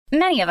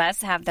Many of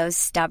us have those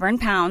stubborn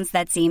pounds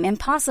that seem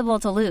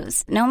impossible to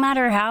lose, no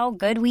matter how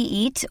good we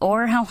eat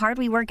or how hard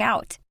we work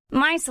out.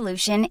 My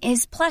solution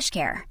is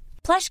PlushCare.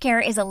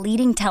 PlushCare is a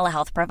leading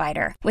telehealth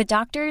provider with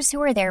doctors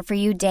who are there for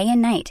you day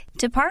and night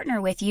to partner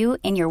with you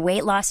in your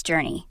weight loss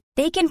journey.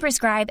 They can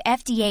prescribe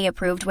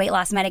FDA-approved weight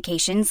loss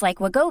medications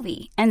like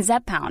Wegovy and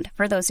Zepbound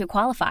for those who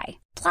qualify.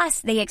 Plus,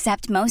 they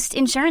accept most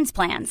insurance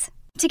plans.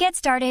 To get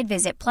started,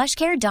 visit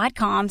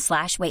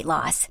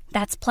plushcare.com/weightloss.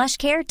 That's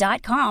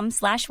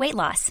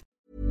plushcare.com/weightloss.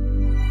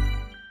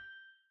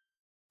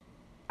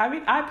 I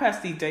mean, I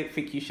personally don't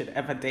think you should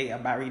ever date a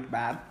married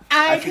man.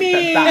 I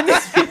mean,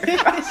 that's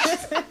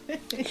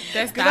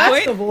good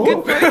point.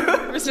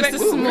 Just a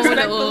small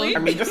little. I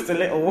mean, just a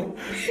little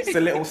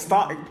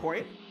starting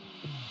point.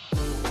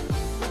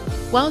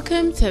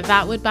 Welcome to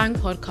That Would Bang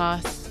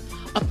podcast,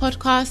 a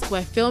podcast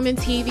where film and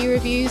TV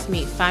reviews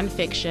meet fan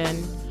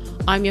fiction.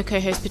 I'm your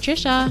co-host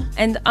Patricia.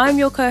 And I'm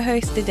your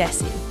co-host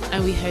Adesi.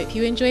 And we hope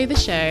you enjoy the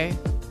show.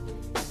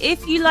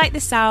 If you like the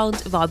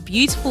sound of our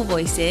beautiful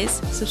voices,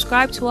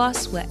 subscribe to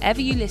us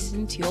wherever you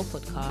listen to your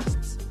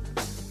podcasts.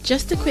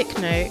 Just a quick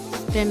note,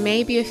 there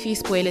may be a few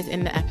spoilers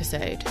in the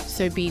episode,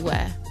 so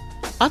beware.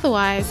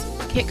 Otherwise,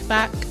 kick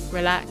back,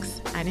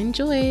 relax, and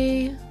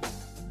enjoy.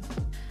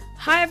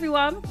 Hi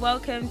everyone,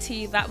 welcome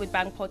to That Would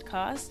Bang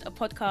podcast, a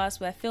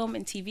podcast where film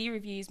and TV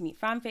reviews meet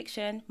fan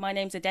fiction. My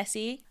name's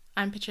Adesi.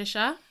 I'm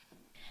Patricia.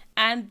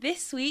 And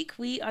this week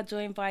we are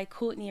joined by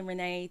Courtney and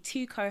Renee,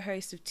 two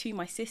co-hosts of To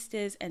My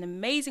Sisters, an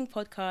amazing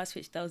podcast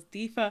which delves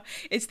deeper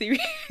into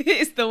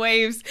the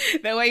waves.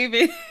 They're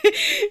waving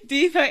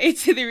deeper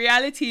into the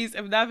realities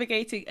of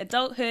navigating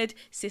adulthood,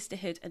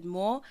 sisterhood, and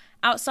more.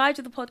 Outside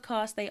of the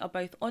podcast, they are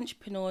both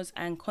entrepreneurs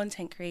and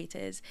content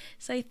creators.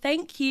 So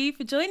thank you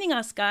for joining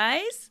us,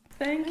 guys.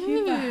 Thank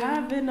you for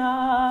having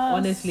us.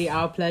 Honestly,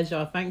 our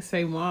pleasure. Thanks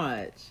so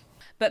much.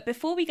 But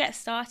before we get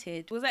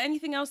started, was there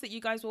anything else that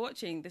you guys were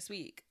watching this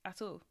week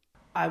at all?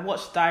 I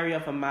watched Diary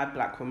of a Mad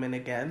Black Woman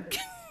again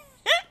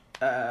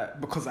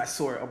because I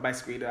saw it on my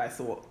screen and I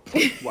thought,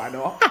 why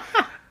not?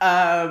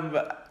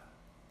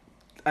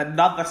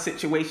 Another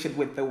situation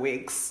with the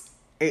wigs.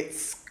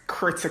 It's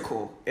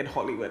critical in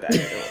Hollywood.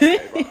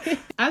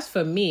 As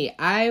for me,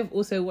 I've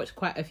also watched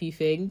quite a few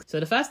things.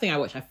 So the first thing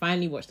I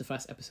finally watched the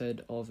first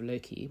episode of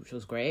Loki, which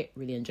was great.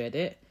 Really enjoyed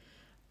it.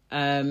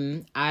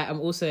 I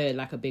am also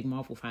like a big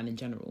Marvel fan in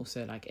general,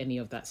 so like any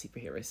of that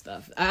superhero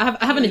stuff. I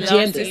have an agenda.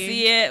 Love to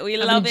see it. We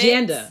love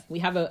it. We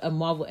have a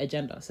Marvel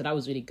agenda, so that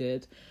was really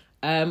good.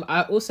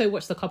 I also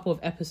watched a couple of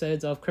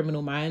episodes of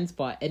Criminal Minds,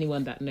 but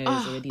anyone that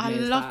knows already knows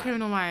that. I love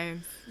Criminal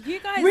Minds. You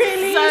guys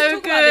really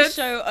talk about this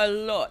show a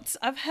lot.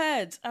 I've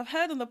heard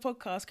on the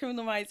podcast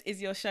Criminal Minds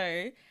is your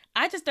show.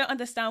 I just don't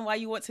understand why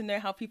you want to know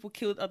how people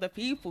killed other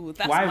people.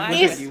 That's why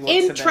it's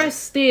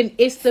interesting.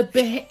 It's the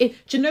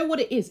do you know what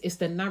it is? It's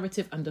the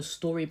narrative and the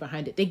story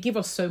behind it. They give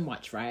us so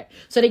much, right?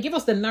 So they give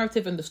us the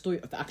narrative and the story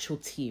of the actual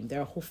team.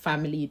 They're a whole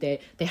family. They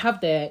have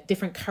their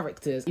different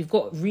characters. You've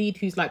got Reed,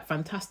 who's like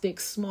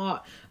fantastic,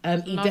 smart,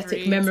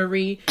 eidetic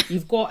memory.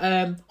 You've got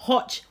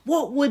Hotch.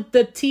 What would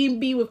the team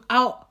be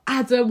without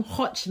Adam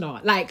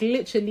Hotchner? Like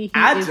literally,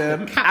 he is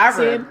the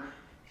captain. Aaron.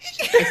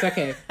 It's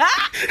okay.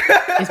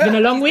 It's been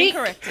a long week.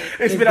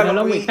 It's been a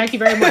long week. Thank you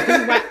very much.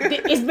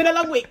 It's been a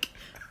long week.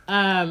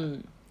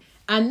 And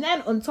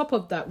then on top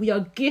of that, we are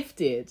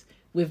gifted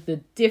with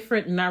the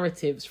different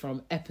narratives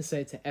from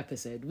episode to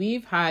episode.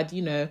 We've had,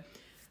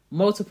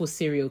 multiple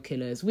serial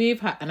killers.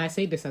 We've had, and I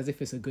say this as if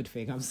it's a good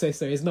thing. I'm so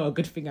sorry. It's not a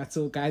good thing at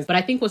all, guys. But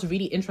I think what's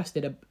really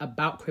interesting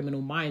about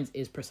Criminal Minds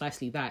is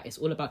precisely that. It's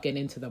all about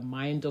getting into the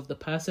mind of the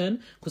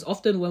person. Because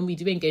often when we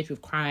do engage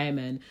with crime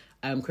and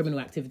criminal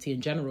activity in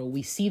general,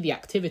 we see the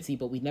activity,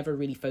 but we never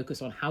really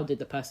focus on how did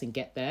the person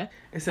get there.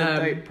 It's a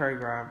dope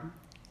program.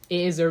 It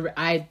is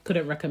I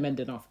couldn't recommend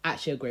enough.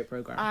 Actually a great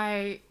program.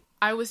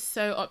 I was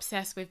so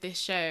obsessed with this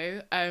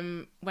show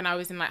when I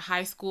was in like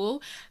high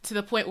school, to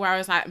the point where I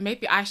was like,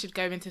 maybe I should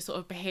go into sort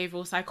of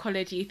behavioral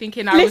psychology,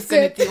 thinking I was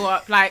going to do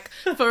up like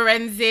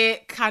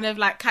forensic kind of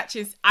like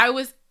catching. I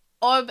was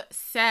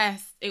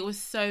obsessed. It was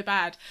so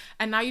bad.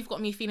 And now you've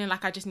got me feeling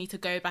like I just need to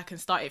go back and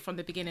start it from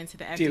the beginning to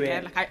the end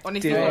again. Like I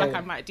honestly feel like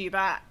I might do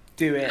that.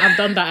 Do it. I've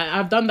done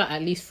that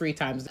at least 3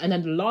 times. And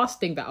then the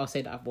last thing that I'll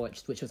say that I've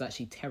watched, which was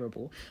actually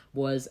terrible,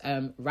 was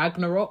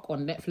Ragnarok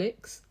on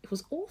Netflix. It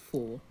was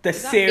awful. The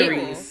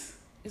series.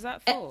 Is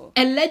that Thor?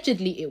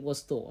 Allegedly it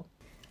was Thor.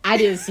 I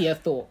didn't see a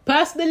Thor.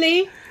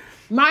 Personally,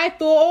 my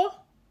Thor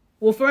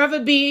will forever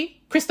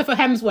be Christopher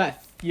Hemsworth.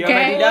 You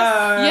already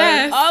know.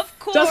 Yes. Of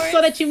course. Just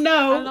so that you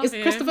know, it's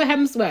him. Christopher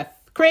Hemsworth.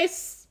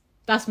 Chris,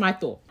 that's my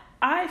Thor.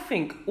 I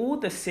think all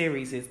the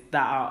series that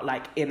are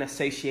like in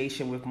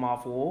association with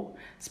Marvel,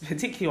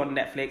 particularly on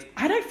Netflix,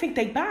 I don't think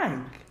they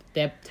bang.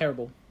 They're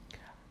terrible.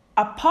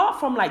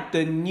 Apart from like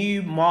the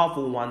new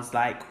Marvel ones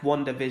like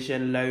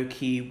WandaVision,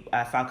 Loki,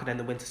 Falcon and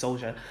the Winter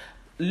Soldier,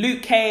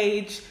 Luke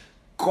Cage,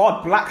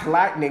 God, Black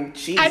Lightning,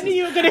 Jesus. I knew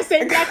you were going to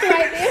say Black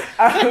Lightning.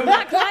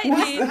 Black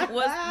Lightning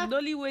was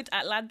Nollywood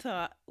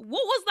Atlanta.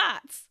 What was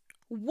that?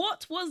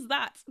 What was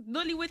that?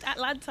 Nollywood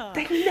Atlanta.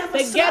 They never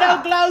The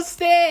ghetto glow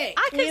stick.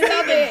 I can see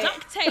the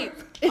duct tape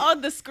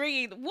on the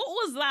screen. What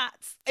was that?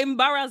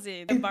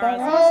 Embarrassing.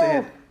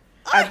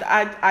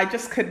 I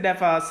just could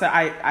never. So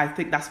I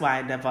think that's why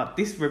I never.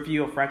 This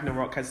review of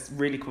Ragnarok has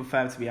really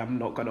confirmed to me I'm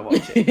not gonna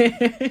watch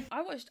it.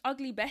 I watched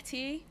Ugly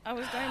Betty. I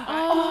was going back.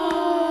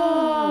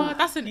 Oh,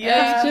 that's an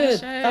That's good.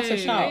 show. That's a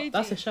shout.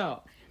 That's a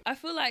shout. I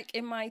feel like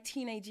in my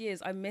teenage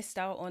years, I missed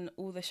out on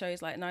all the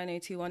shows like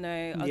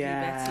 90210, Ugly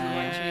Yeah. Betty,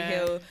 One Tree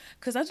Hill.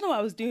 Because I don't know what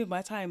I was doing with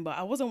my time, but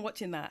I wasn't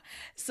watching that.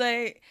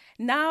 So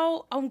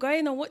now I'm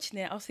going and watching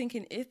it. I was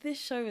thinking, if this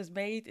show was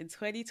made in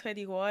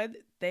 2021,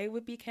 they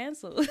would be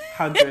cancelled.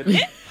 100. Even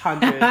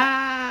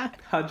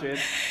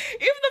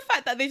the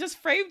fact that they just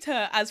framed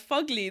her as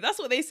fugly. That's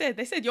what they said.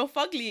 They said, you're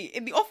fugly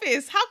in the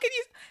office. How can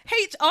you...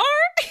 HR?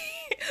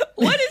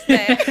 What is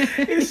there?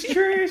 It's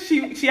true.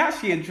 She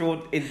actually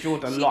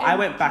endured a lot. I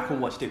went back and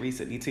watched it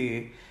recently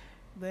too.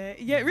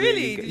 Yeah,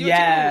 really? Did you watch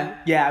it all?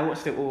 Yeah, I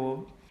watched it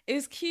all. It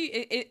was cute.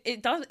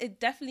 It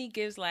definitely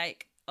gives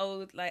like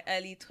old, like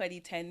early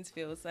 2010s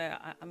feel. So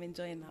I'm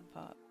enjoying that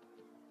part.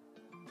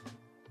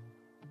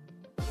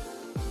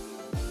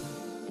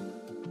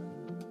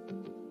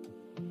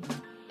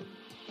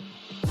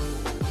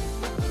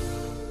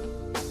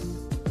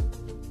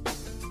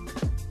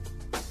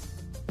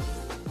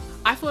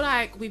 I feel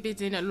like we've been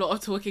doing a lot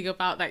of talking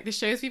about like the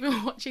shows we've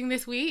been watching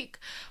this week,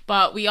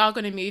 but we are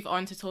going to move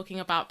on to talking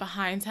about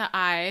Behind Her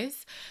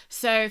Eyes.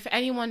 So for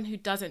anyone who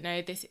doesn't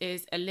know, this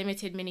is a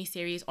limited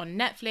miniseries on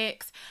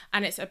Netflix,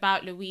 and it's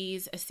about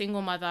Louise, a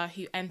single mother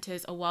who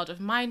enters a world of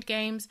mind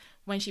games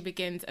when she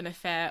begins an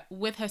affair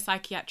with her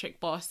psychiatrist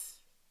boss,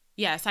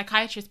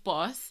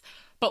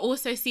 but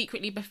also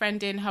secretly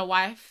befriending her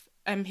wife,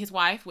 his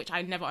wife, which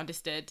I never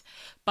understood.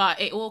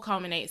 But it all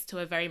culminates to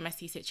a very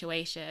messy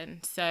situation.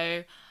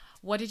 So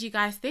what did you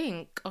guys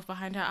think of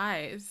Behind Her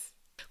Eyes?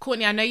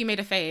 Courtney, I know you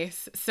made a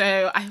face,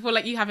 so I feel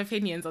like you have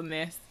opinions on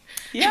this.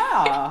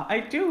 Yeah,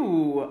 I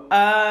do.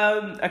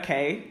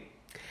 Okay.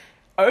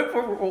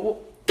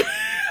 Overall,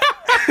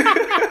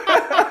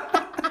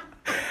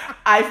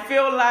 I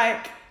feel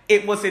like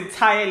it was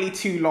entirely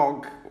too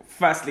long.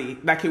 Firstly,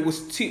 like it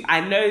was too...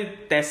 I know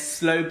there's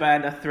slow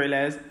burner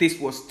thrillers. This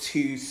was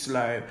too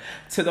slow.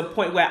 To the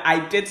point where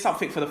I did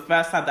something for the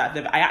first time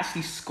that I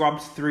actually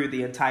scrubbed through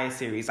the entire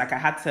series. Like I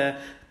had to...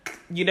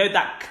 You know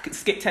that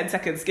skip 10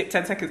 seconds.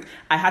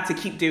 I had to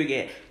keep doing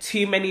it.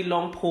 Too many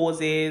long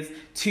pauses,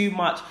 too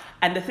much.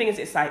 And the thing is,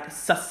 it's like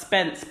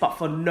suspense, but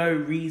for no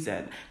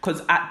reason.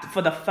 Because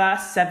for the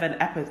first 7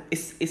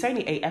 episodes, it's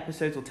only 8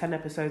 episodes or 10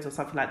 episodes or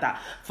something like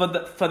that. For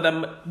the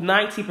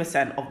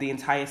 90% of the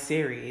entire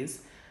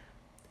series,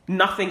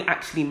 nothing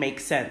actually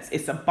makes sense.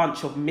 It's a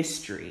bunch of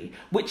mystery,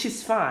 which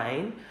is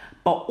fine.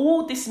 But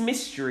all this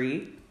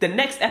mystery, the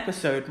next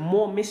episode,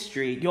 more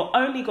mystery, you're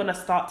only going to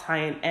start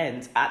tying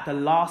ends at the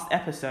last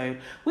episode,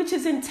 which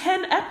is in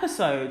 10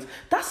 episodes.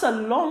 That's a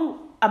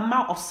long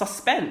amount of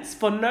suspense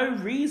for no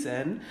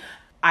reason.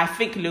 I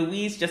think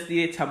Louise just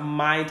needed to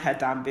mind her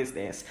damn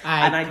business.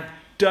 And I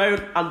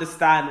don't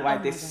understand why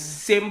this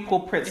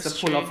simple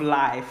principle of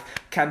life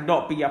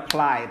cannot be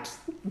applied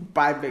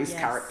by these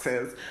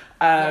characters.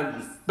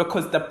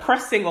 Because the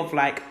pressing of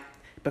like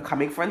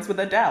becoming friends with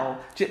Adele,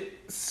 just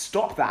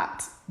stop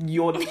that.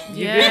 You're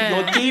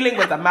dealing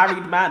with a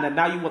married man and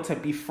now you want to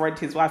befriend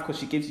his wife because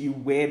she gives you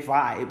weird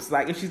vibes.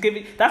 Like if she's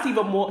giving, that's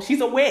even more,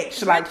 she's a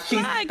witch. Like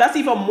that's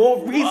even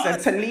more reason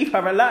to leave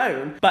her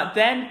alone. But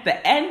then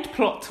the end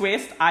plot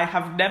twist, I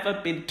have never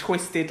been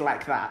twisted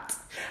like that.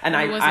 And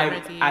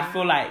I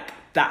feel like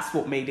that's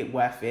what made it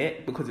worth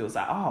it, because it was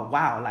like, oh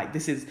wow, like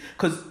this is,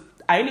 because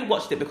I only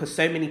watched it because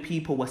so many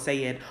people were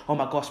saying, oh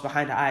my gosh,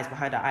 behind her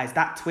eyes,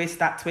 that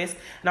twist.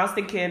 And I was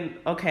thinking,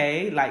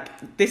 okay, like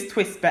this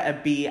twist better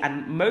be,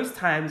 and most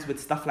times with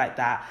stuff like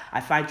that,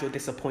 I find you're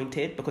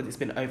disappointed because it's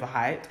been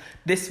overhyped.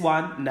 This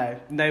one,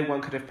 no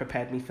one could have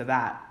prepared me for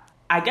that.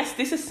 I guess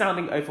this is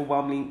sounding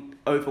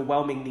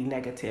overwhelmingly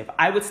negative.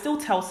 I would still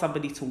tell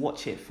somebody to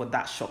watch it for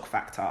that shock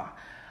factor.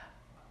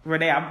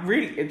 Renee, I'm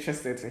really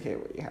interested to hear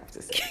what you have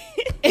to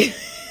say.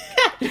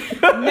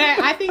 No,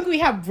 I think we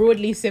have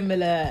broadly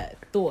similar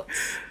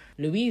thoughts.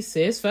 Louise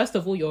says, first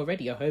of all, you're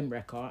already a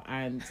homewrecker,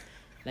 and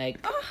like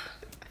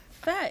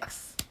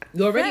facts.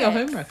 You're already a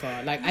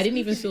homewrecker. Like I didn't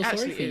even feel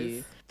sorry for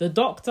you. The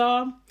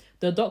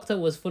doctor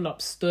was full up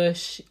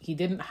stush. He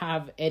didn't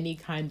have any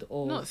kind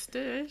of... Not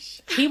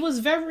stush. He was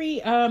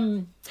very...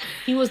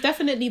 he was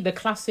definitely the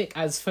classic,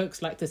 as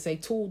folks like to say,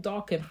 tall,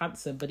 dark and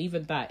handsome. But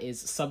even that is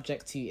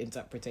subject to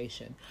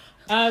interpretation.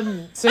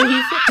 So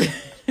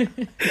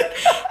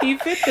he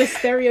fit the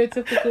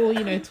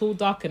stereotypical, tall,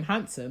 dark and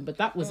handsome. But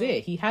that was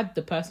it. He had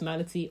the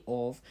personality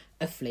of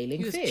a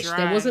flailing fish. Dry.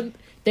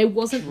 There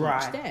wasn't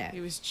much there. He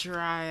was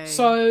dry.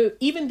 So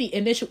even the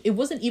initial... It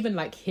wasn't even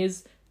like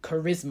his...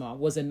 charisma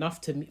was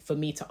enough for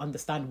me to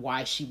understand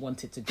why she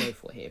wanted to go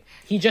for him.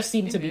 He just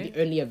seemed to be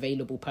the only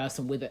available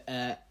person with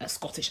a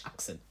Scottish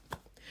accent.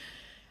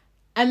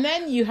 And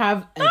then you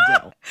have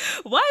Adele.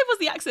 Why was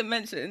the accent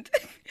mentioned?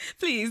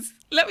 Please,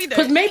 let me know.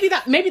 Because maybe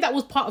that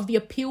was part of the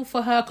appeal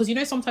for her. Because, you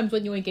know, sometimes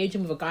when you're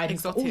engaging with a guy,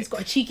 he's got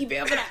a cheeky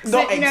bit of an accent.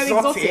 Not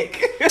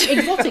exotic.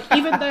 Exotic,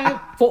 even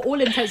though, for all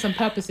intents and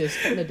purposes,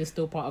 Scotland is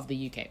still part of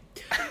the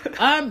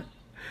UK.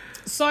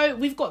 So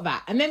we've got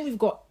that. And then we've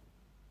got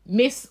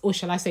Miss, or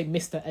shall I say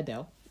Mr.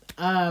 Adele.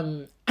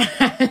 And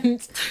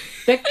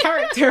the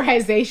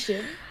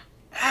characterization...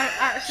 I'm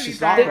actually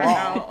dying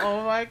now.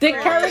 Oh my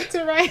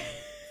god.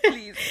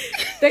 Please.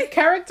 The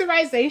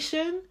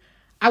characterization,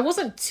 I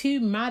wasn't too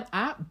mad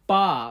at,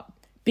 but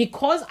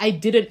because I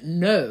didn't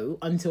know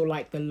until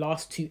like the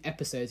last 2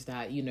 episodes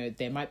that, you know,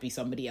 there might be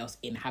somebody else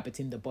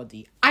inhabiting the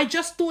body, I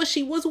just thought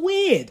she was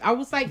weird. I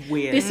was like,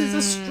 this is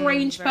a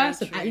strange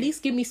person. True. At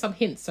least give me some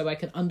hints so I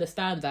can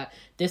understand that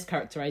this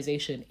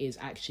characterization is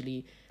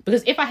actually...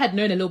 Because if I had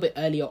known a little bit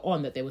earlier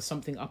on that there was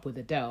something up with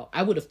Adele,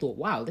 I would have thought,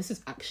 wow, this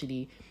is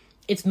actually...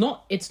 It's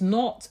not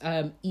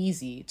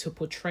easy to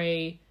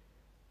portray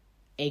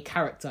a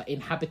character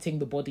inhabiting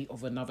the body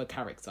of another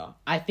character.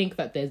 I think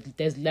that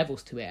there's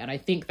levels to it, and I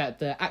think that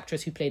the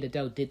actress who played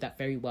Adele did that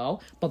very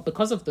well. But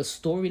because of the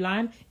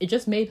storyline, it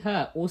just made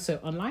her also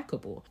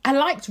unlikable. I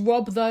liked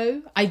Rob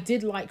though. I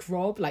did like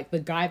Rob, like the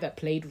guy that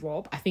played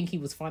Rob. I think he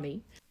was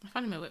funny. I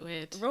found him a bit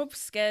weird. Rob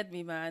scared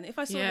me, man. If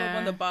I saw Rob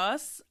on the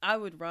bus, I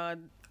would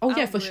run. Oh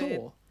yeah, for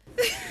sure.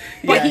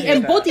 But he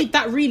embodied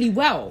that really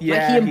well. Yeah,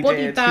 like he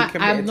embodied that.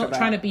 I'm not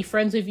trying to be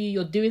friends with you.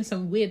 You're doing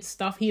some weird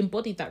stuff. He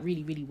embodied that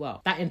really, really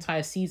well. That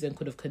entire season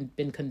could have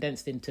been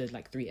condensed into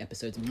like 3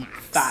 episodes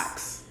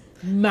max.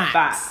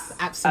 Max.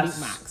 Absolute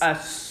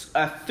max.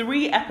 A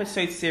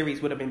 3-episode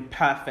series would have been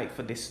perfect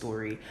for this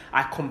story.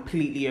 I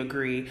completely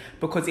agree,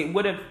 because it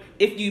would have,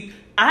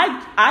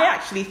 I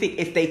actually think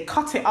if they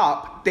cut it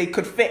up, they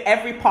could fit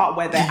every part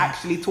where they're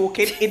actually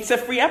talking into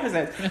 3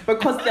 episodes,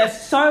 because there's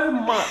so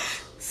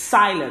much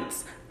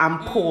silence and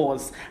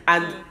pause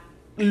and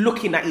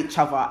looking at each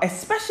other,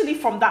 especially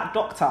from that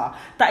doctor,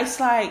 that it's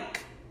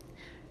like,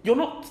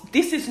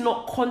 this is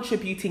not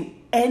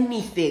contributing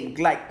anything,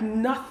 like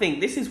nothing.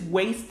 This is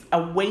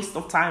a waste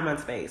of time and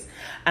space.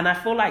 And I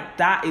feel like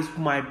that is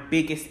my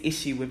biggest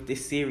issue with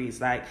this series.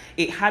 Like,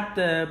 it had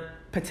the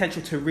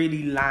potential to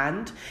really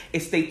land.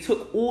 It's they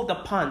took all the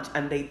punch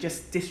and they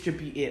just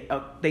distributed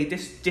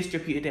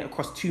it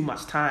across too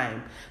much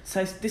time.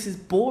 So this is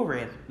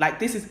boring. Like,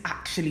 this is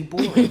actually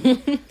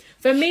boring.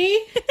 For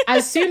me,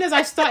 as soon as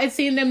I started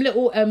seeing them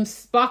little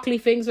sparkly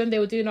things when they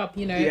were doing up,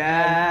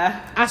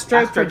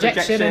 astro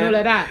projection and all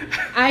of that,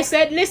 I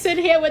said, listen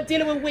here, we're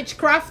dealing with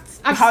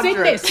witchcraft. I've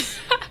seen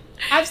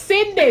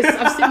this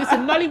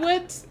in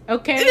Nollywood,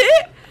 okay?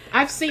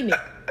 I've seen it.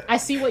 I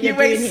see what you're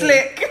doing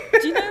slick.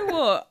 Do you know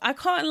what? I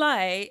can't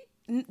lie.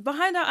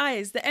 Behind our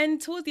eyes,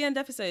 towards the end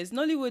episodes,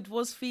 Nollywood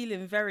was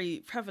feeling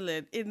very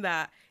prevalent in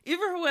that.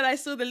 Even when I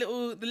saw the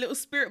little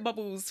spirit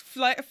bubbles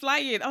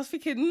flying, I was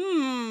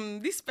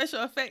thinking, these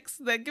special effects,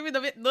 they're giving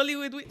a bit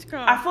Nollywood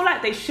witchcraft. I feel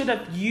like they should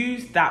have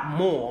used that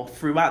more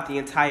throughout the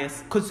entire...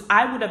 Because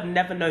I would have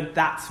never known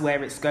that's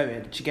where it's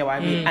going. Do you get what I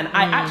mean?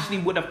 I actually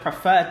would have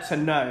preferred to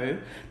know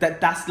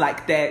that that's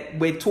like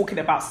we're talking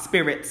about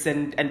spirits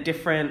and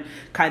different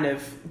kind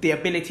of the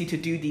ability to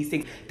do these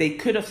things. They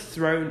could have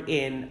thrown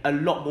in a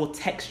lot more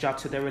texture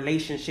to the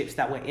relationships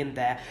that were in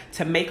there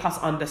to make us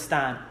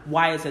understand,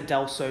 why is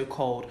Adele so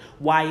cold?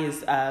 Why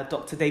is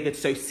Dr. David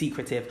so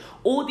secretive?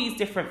 All these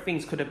different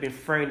things could have been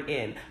thrown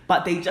in,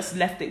 but they just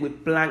left it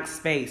with blank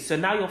space. So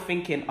now you're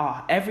thinking,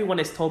 everyone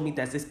has told me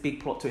there's this big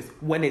plot twist.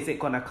 When is it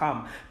going to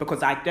come?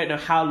 Because I don't know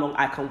how long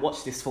I can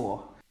watch this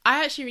for.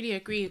 I actually really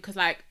agree, because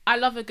like I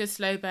love a good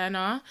slow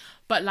burner,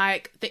 but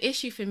like the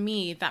issue for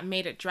me that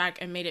made it drag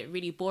and made it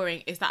really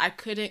boring is that I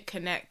couldn't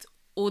connect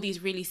all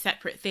these really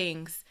separate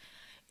things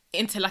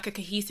into like a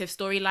cohesive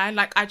storyline.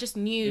 Like, I just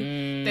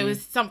knew there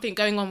was something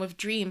going on with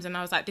dreams, and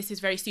I was like, this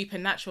is very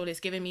supernatural, it's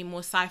giving me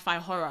more sci-fi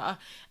horror.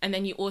 And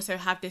then you also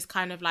have this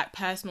kind of like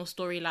personal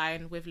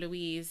storyline with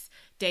Louise,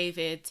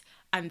 David,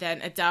 and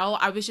then Adele.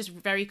 I was just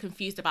very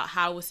confused about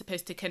how I was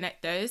supposed to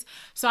connect those.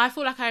 So I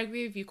feel like I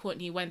agree with you,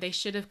 Courtney, when they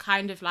should have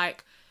kind of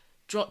like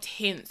dropped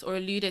hints or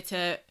alluded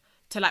to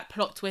like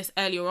plot twists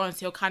earlier on,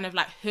 so you're kind of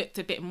like hooked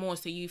a bit more,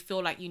 so you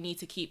feel like you need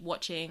to keep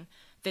watching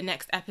the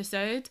next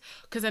episode,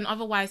 because then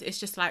otherwise it's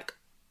just like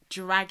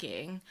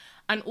dragging.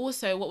 And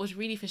also what was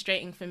really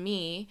frustrating for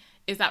me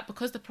is that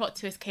because the plot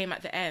twist came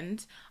at the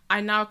end, I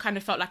now kind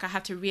of felt like I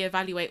had to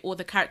reevaluate all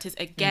the characters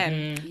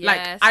again. Like,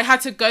 yes. I had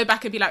to go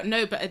back and be like,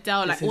 no, but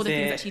Adele, like all the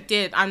things that she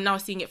did, I'm now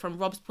seeing it from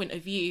Rob's point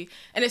of view.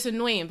 And it's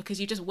annoying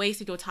because you just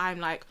wasted your time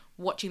like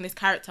watching this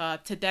character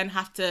to then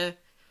have to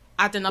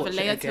add another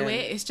layer to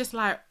it. It's just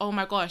like, oh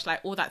my gosh, like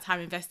all that time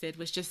invested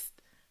was just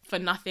for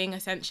nothing,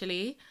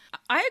 essentially.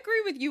 I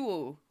agree with you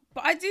all,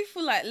 but I do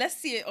feel like let's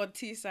see it on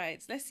 2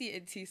 sides. Let's see it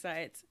in 2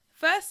 sides.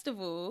 First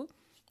of all,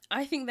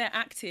 I think their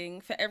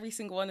acting for every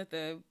single one of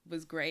them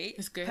was great.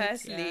 It's good,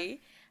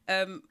 personally.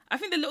 Yeah. I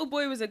think the little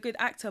boy was a good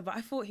actor, but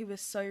I thought he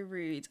was so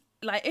rude.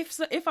 Like,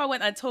 if I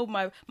went and told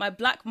my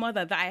black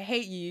mother that I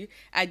hate you,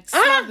 I'd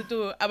slam the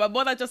door, and my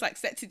mother just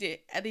accepted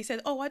it, and they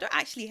said, oh, I don't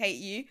actually hate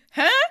you.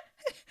 Huh?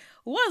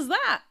 was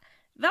that?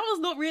 That was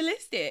not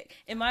realistic,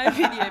 in my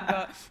opinion.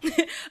 But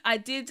I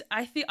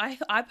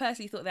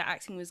personally thought their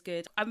acting was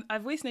good. I've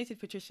always noted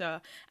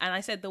Patricia, and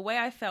I said the way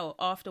I felt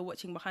after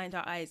watching Behind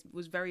Her Eyes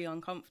was very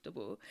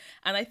uncomfortable.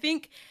 And I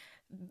think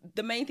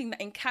the main thing that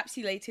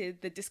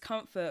encapsulated the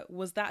discomfort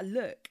was that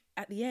look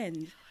at the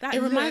end.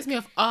 It reminds me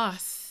of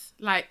Us.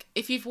 Like,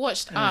 if you've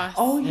watched Us.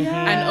 Oh,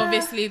 yeah. And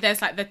obviously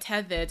there's like the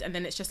tethered, and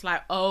then it's just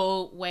like,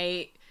 oh,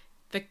 wait.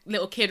 The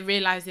little kid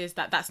realizes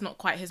that that's not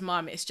quite his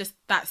mum. It's just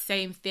that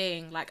same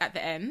thing, like at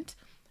the end,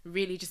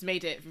 really just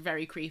made it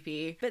very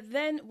creepy. But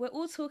then we're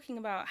all talking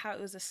about how it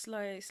was a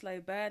slow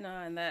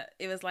burner and that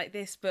it was like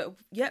this, but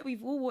yet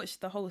we've all watched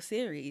the whole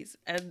series,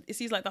 and it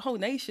seems like the whole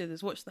nation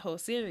has watched the whole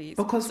series.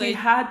 Because we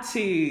had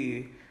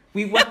to.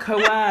 We were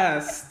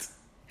coerced.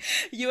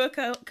 You were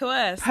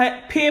coerced.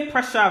 Peer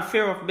pressure and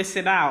fear of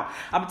missing out.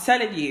 I'm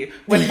telling you,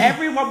 when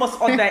everyone was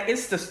on their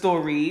Insta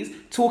stories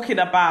talking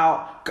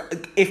about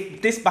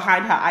if this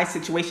Behind Her Eyes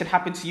situation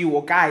happened to you,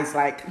 or guys,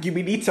 like, you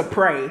need to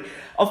pray.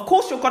 Of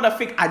course, you're going to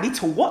think, I need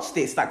to watch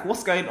this. Like,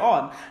 what's going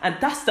on? And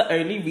that's the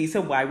only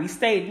reason why we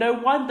stayed. No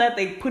wonder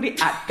they put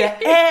it at the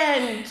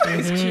end.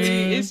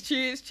 It's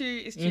true.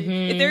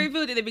 If they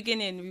revealed at the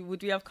beginning,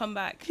 would we have come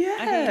back?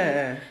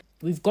 Yeah.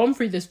 We've gone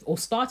through this, or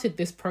started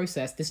this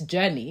process, this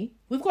journey.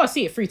 We've got to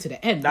see it through to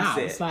the end. That's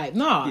now. it. It's like,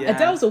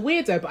 Adele's a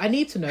weirdo, but I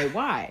need to know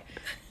why.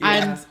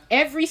 And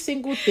every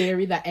single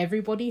theory that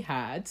everybody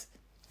had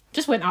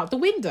just went out the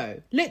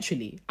window.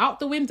 Literally,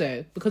 out the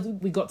window. Because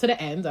we got to the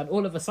end and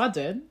all of a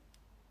sudden...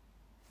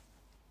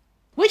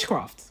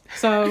 Witchcraft.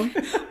 So...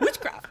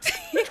 Witchcraft.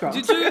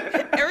 Juju,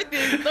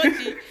 everything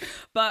dodgy.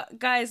 But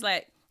guys,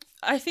 like,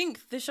 I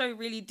think the show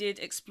really did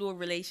explore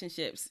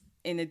relationships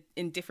in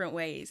different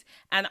ways,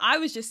 and I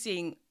was just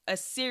seeing a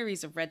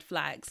series of red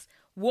flags.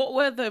 What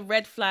were the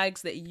red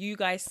flags that you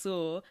guys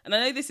saw? And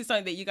I know this is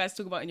something that you guys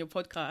talk about in your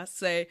podcast,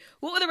 so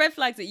what were the red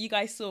flags that you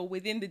guys saw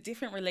within the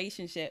different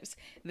relationships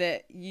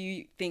that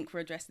you think were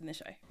addressed in the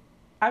show?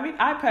 I mean,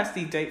 I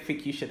personally don't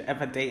think you should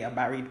ever date a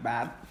married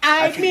man.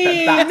 I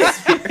mean,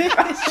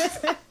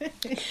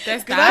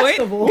 there's that.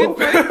 Good point.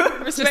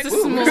 Just a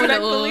small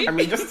little... I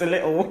mean, just a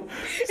little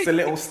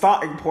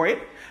starting point.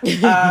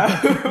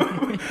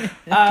 I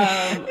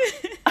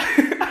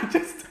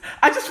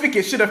just think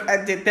it should have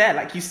ended there.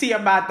 Like, you see a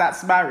man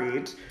that's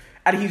married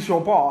and he's your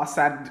boss,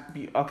 and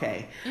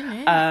okay.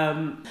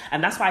 Mm-hmm.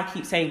 And that's why I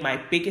keep saying my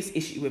biggest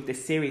issue with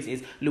this series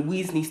is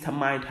Louise needs to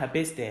mind her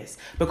business,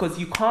 because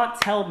you can't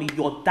tell me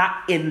you're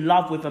that in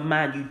love with a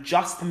man you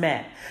just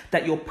met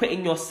that you're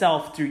putting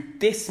yourself through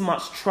this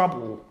much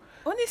trouble.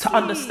 Honestly, to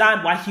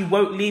understand why he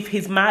won't leave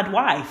his mad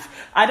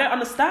wife. I don't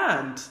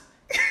understand.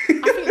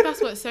 I think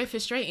that's what's so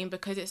frustrating,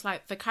 because it's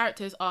like the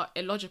characters are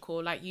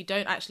illogical. Like, you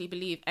don't actually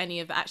believe any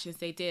of the actions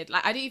they did.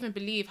 Like, I didn't even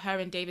believe her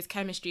and David's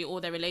chemistry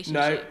or their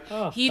relationship.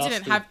 No. He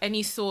didn't have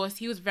any source.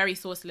 He was very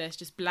sourceless,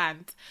 just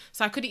bland.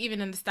 So I couldn't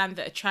even understand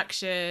the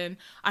attraction.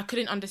 I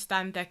couldn't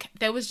understand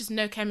there was just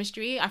no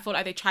chemistry. I felt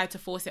like they tried to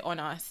force it on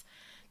us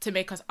to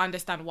make us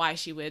understand why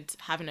she would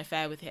have an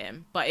affair with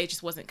him, but it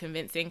just wasn't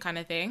convincing, kind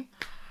of thing.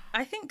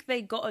 I think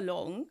they got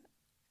along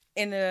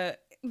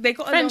they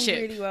got friendship.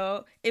 Along really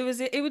well. It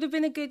would have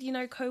been a good,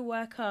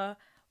 co-worker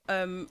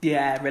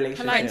relationship.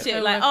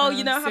 Friendship. Like, I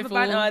have a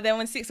banter, then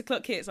when 6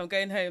 o'clock hits, I'm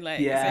going home. Like,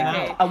 it's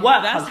okay. A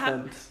work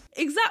husband.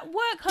 Exact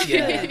work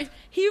husband. Yeah.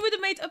 He would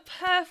have made a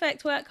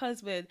perfect work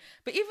husband.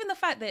 But even the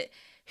fact that,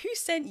 who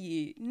sent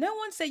you? No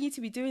one sent you to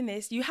be doing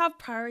this. You have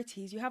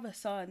priorities. You have a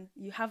son.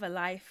 You have a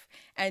life.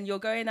 And you're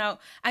going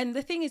out. And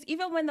the thing is,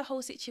 even when the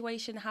whole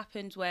situation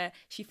happened where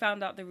she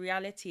found out the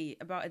reality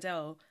about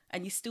Adele,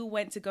 and you still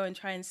went to go and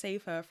try and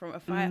save her from a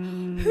fire,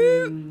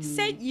 who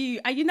sent you?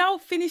 And you now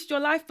finished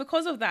your life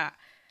because of that.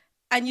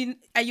 And you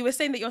were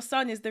saying that your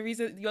son is the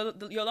reason,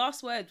 your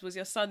last word was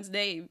your son's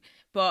name,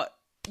 but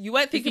you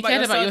weren't thinking about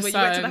your son when you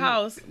went to the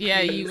house.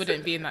 Yeah, you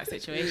wouldn't be in that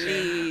situation.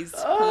 Please,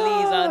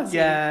 auntie.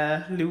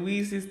 Yeah,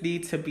 Louise's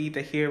need to be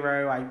the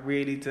hero. I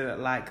really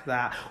didn't like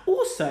that.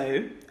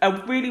 Also, I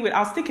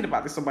was thinking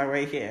about this on my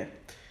way here.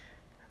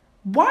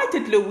 Why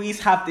did Louise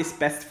have this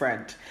best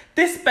friend?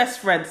 This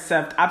best friend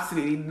served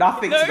absolutely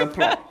nothing to the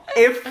plot.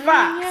 In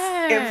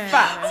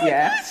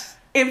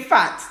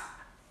fact,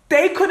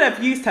 they could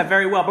have used her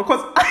very well,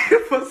 because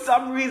for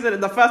some reason in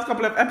the first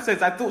couple of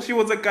episodes, I thought she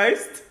was a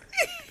ghost.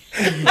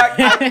 Like,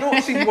 I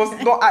thought she was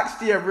not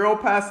actually a real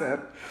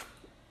person.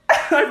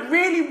 I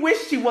really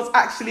wish she was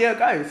actually a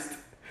ghost.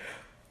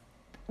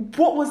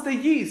 What was the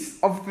use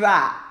of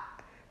that?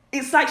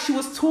 It's like she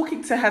was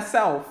talking to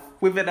herself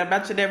with an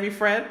imaginary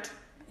friend.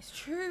 It's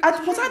true.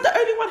 And was I the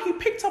only one who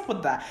picked up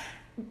on that?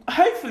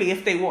 Hopefully,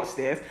 if they watch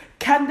this,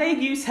 can they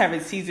use her in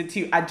season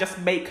 2 and just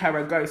make her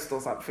a ghost or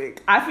something?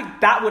 I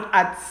think that would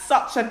add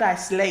such a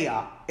nice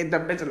layer in the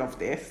middle of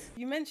this.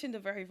 You mentioned a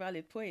very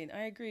valid point.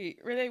 I agree.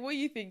 Renee, what are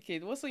you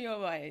thinking? What's on your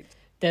mind?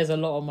 There's a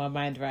lot on my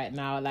mind right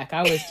now. Like,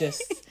 I was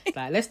just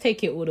like, let's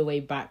take it all the way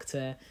back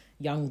to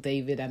young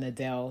David and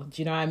Adele.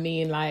 Do you know what I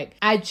mean? Like,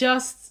 I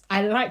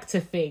like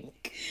to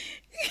think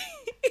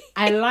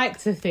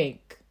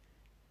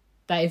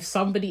that if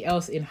somebody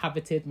else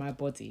inhabited my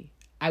body,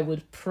 I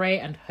would pray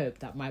and hope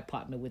that my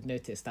partner would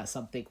notice that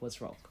something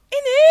was wrong. In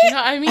it? Do you know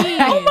what I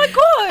mean? Oh my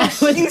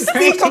gosh! You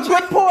speak a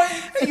good point.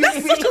 You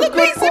speak a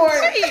good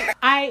point.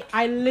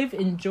 I live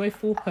in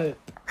joyful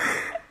hope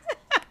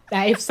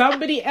that if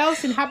somebody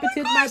else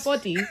inhabited my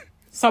body,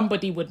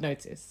 somebody would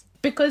notice.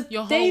 Because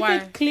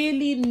David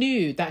clearly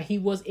knew that he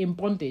was in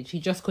bondage. He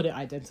just couldn't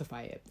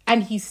identify it.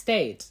 And he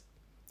stayed.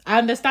 I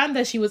understand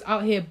that she was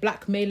out here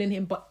blackmailing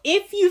him, but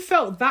if you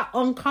felt that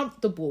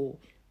uncomfortable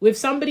with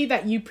somebody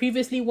that you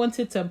previously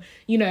wanted to,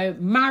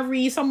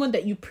 marry, someone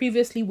that you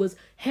previously was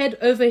head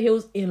over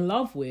heels in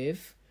love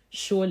with,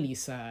 surely,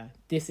 sir,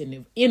 this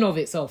in of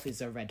itself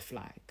is a red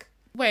flag.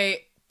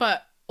 Wait,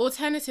 but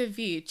alternative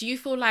view, do you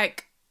feel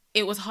like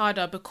it was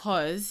harder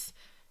because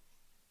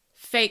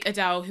fake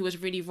Adele, who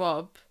was really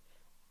Rob,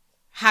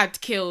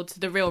 had killed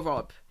the real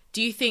Rob?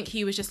 Do you think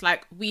he was just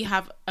like, we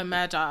have a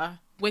murder,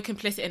 we're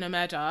complicit in a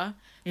murder,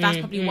 that's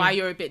probably why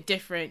you're a bit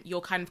different, you're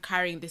kind of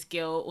carrying this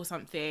guilt or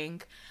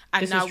something,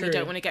 and now we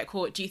don't want to get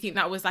caught? Do you think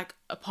that was like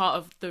a part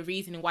of the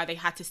reasoning why they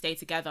had to stay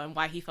together and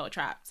why he felt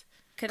trapped?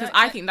 Because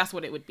I think that's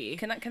what it would be.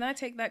 Can I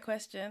take that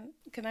question?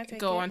 Can I take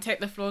Go on, take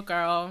the floor,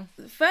 girl.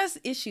 The first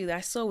issue that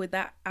I saw with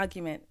that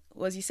argument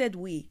was you said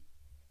we.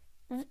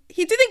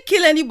 He didn't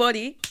kill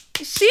anybody.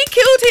 She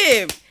killed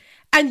him.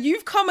 And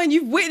you've come and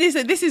you've witnessed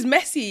that this is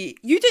messy.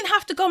 You didn't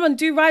have to come and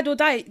do ride or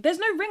die. There's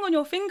no ring on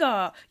your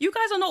finger. You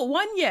guys are not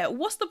one yet.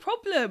 What's the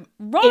problem?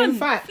 Run, in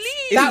fact,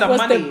 please. That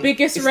was the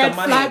biggest red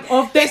flag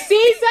of the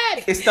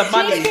season. It's the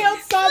money. She killed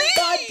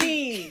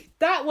somebody.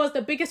 That was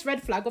the biggest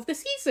red flag of the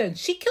season.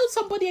 She killed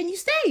somebody and you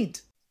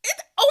stayed.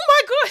 Oh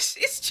my gosh,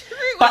 it's true.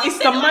 But it's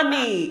the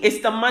money.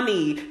 It's the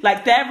money.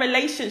 Like, their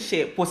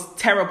relationship was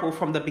terrible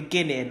from the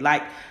beginning.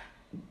 Like,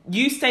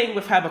 you staying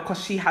with her because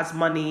she has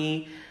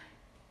money.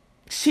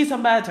 She's a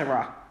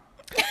murderer.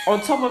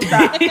 On top of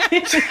that,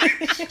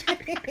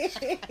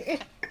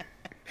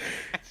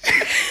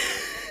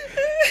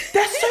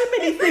 there's so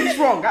many things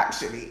wrong,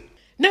 actually.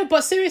 No,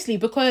 but seriously,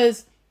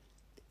 because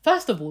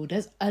first of all,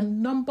 there's a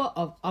number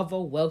of other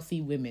wealthy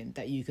women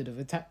that you could have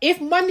attacked.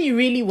 If money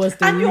really was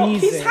the reason,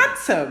 he's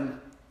handsome,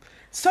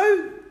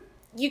 so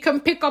you can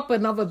pick up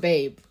another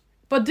babe.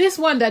 But this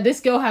one, that this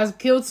girl has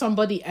killed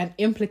somebody and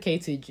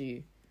implicated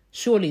you,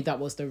 surely that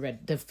was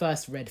the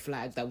first red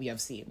flag that we have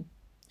seen.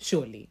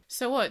 Surely.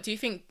 So what do you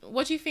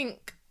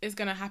think is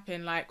going to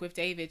happen, like, with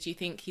David? Do you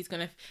think he's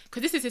going to...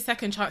 Because this is his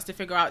second chance to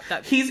figure out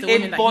that he's the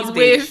in woman bondage.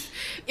 That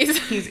he's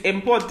with He's in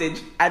bondage.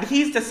 And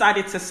he's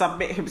decided to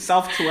submit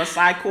himself to a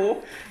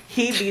cycle.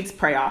 He needs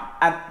prayer.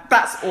 And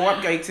that's all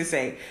I'm going to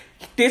say.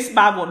 This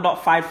man will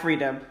not find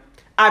freedom.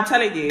 I'm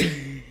telling you.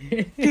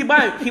 He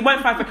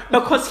won't find freedom.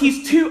 Because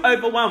he's too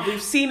overwhelmed.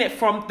 We've seen it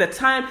from the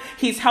time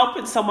he's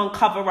helping someone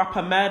cover up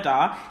a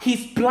murder.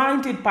 He's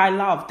blinded by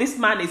love. This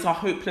man is a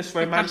hopeless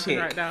romantic.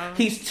 Right now.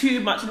 He's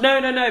too much.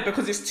 No,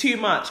 because it's too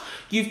much.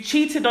 You've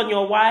cheated on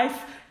your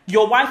wife.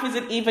 Your wife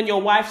isn't even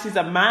your wife. She's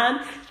a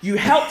man. You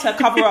helped her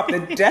cover up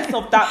the death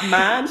of that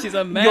man. She's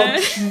a man.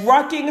 You're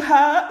drugging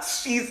her.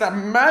 She's a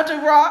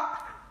murderer.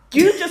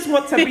 You just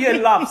want to be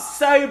in love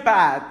so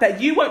bad that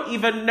you won't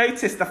even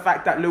notice the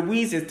fact that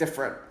Louise is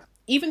different.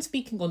 Even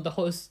speaking on the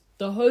host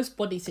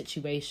body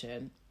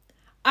situation,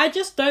 I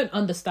just don't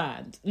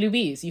understand.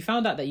 Louise, you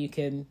found out that you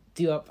can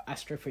do up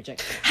astral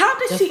projection. How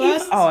did she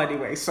even... Oh,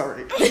 anyway,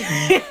 sorry.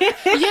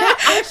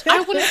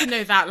 I wanted to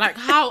know that. Like,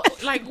 how...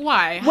 Like,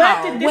 why?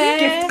 Where did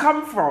this gift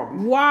come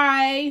from?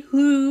 Why?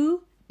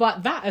 Who?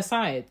 But that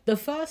aside, the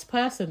first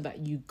person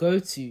that you go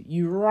to,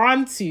 you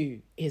run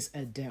to, is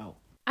Adele.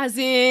 As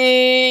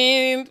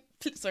in...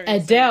 Sorry,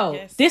 Adele.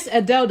 Yes. This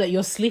Adele that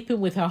you're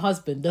sleeping with her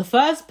husband, the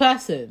first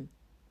person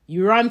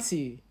you run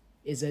to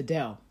is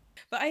Adele.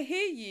 But I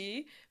hear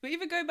you. But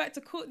even going back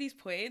to Courtney's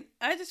point,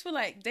 I just feel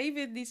like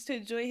David needs to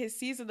enjoy his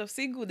season of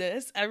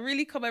singleness and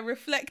really come and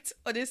reflect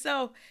on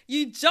himself.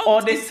 You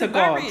jumped into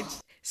marriage.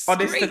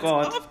 Honest to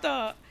God.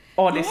 After.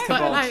 Honest to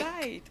God.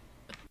 Like,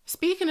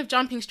 speaking of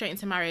jumping straight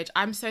into marriage,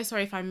 I'm so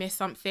sorry if I missed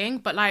something,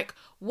 but like,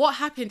 what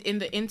happened in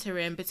the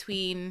interim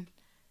between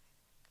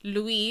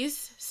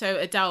Louise, so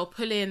Adele,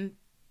 pulling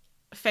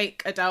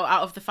fake Adele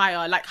out of the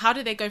fire? Like, how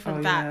did they go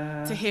from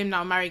that to him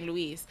now marrying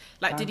Louise?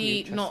 Like, did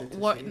he not...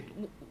 What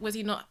was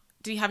he not...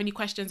 Did he have any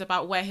questions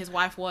about where his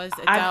wife was?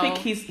 Adele? I think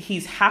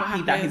he's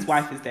happy that his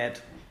wife is dead.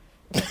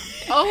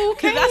 Oh,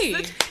 okay.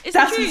 He's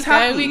happy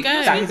there we go.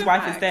 that his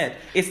wife is dead.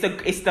 It's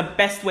the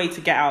best way to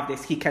get out of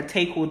this. He can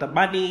take all the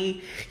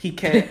money.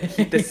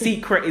 The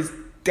secret is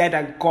dead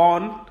and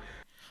gone.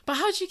 But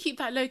how do you keep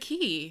that low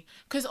key?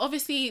 Because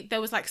obviously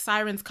there was like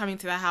sirens coming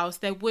to the house.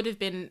 There would have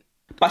been...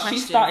 But she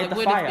started the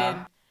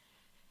fire.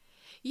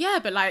 Yeah,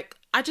 but like,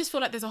 I just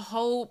feel like there's a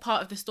whole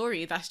part of the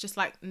story that's just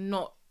like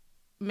not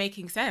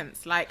making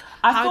sense. Like,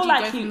 how do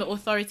you go from the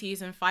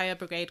authorities and fire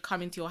brigade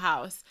come into your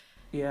house?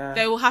 Yeah.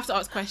 They will have to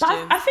ask questions.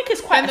 But I think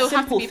it's quite a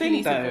simple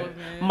thing though.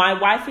 My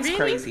wife is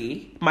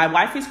crazy. My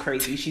wife is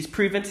crazy. She's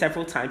proven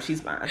several times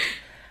she's mad.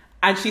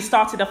 And she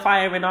started a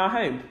fire in our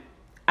home.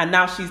 And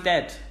now she's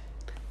dead.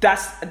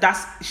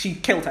 She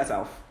killed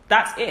herself.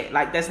 That's it.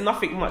 Like, there's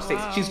nothing much.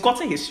 Wow. She's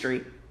got a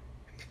history,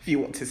 if you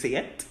want to see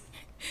it.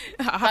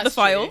 I have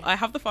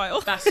the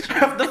file. That's true. I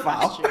have the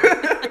file.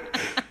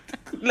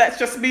 Let's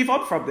just move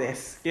on from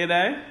this, you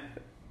know?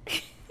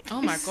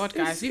 Oh my God,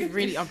 guys, we've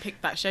really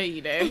unpicked that show,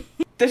 you know?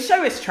 The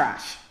show is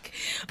trash.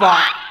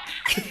 But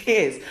it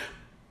is.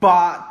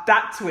 But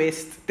that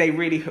twist, they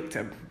really hooked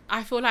him.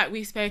 I feel like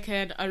we've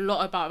spoken a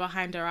lot about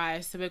Behind Her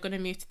Eyes, so we're going to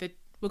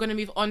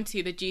move on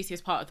to the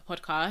juiciest part of the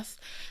podcast,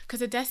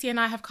 because Adesi and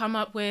I have come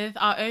up with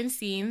our own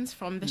scenes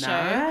from the show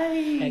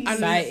and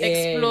we've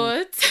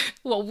explored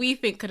what we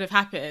think could have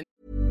happened.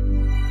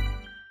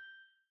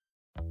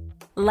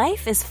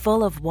 Life is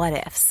full of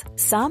what-ifs.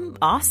 Some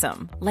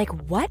awesome, like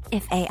what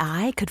if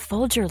AI could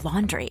fold your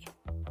laundry?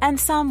 And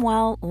some,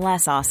 well,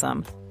 less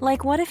awesome,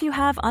 like what if you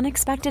have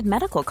unexpected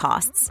medical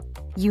costs?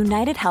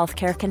 United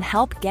Healthcare can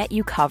help get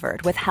you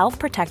covered with Health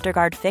Protector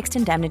Guard fixed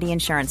indemnity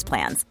insurance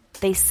plans.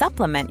 They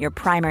supplement your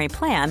primary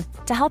plan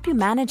to help you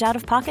manage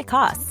out-of-pocket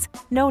costs.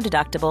 No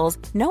deductibles,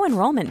 no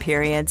enrollment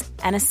periods,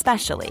 and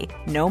especially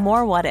no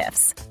more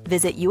what-ifs.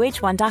 Visit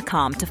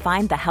uh1.com to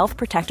find the Health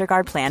Protector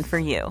Guard plan for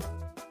you.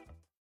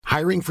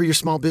 Hiring for your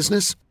small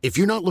business? If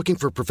you're not looking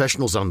for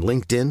professionals on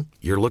LinkedIn,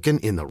 you're looking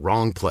in the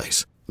wrong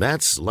place.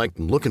 That's like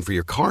looking for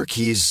your car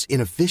keys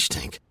in a fish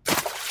tank.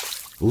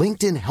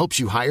 LinkedIn helps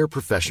you hire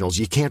professionals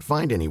you can't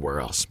find anywhere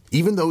else,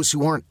 even those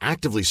who aren't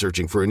actively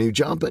searching for a new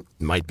job but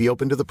might be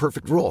open to the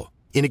perfect role.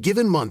 In a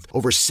given month,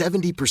 over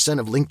 70%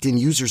 of LinkedIn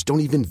users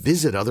don't even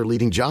visit other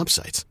leading job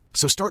sites.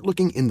 So start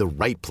looking in the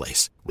right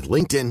place. With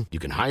LinkedIn, you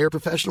can hire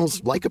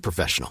professionals like a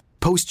professional.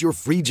 Post your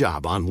free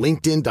job on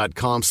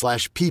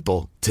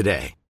linkedin.com/people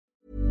today.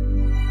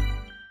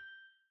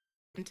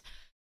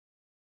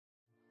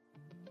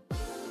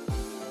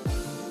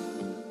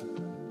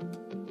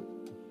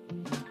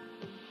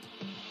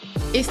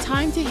 It's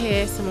time to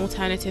hear some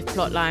alternative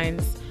plot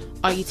lines.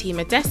 Are you Team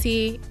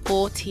Adesi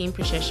or Team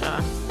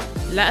Patricia?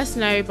 Let us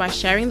know by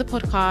sharing the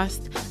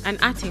podcast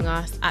and @ing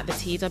us at the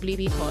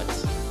TWB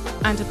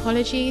Pod. And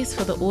apologies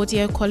for the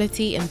audio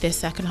quality in this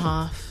second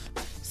half.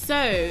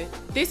 So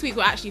this week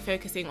we're actually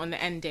focusing on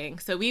the ending.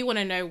 So we want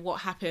to know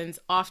what happens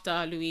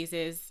after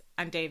Louise's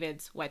and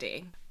David's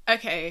wedding.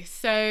 Okay,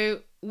 so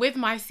with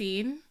my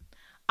scene,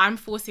 I'm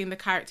forcing the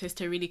characters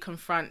to really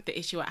confront the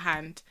issue at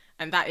hand,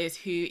 and that is,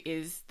 who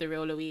is the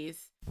real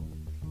Louise?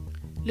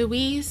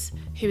 Louise,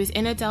 who is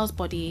in Adele's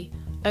body,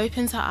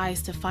 opens her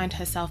eyes to find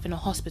herself in a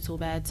hospital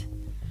bed.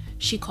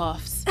 She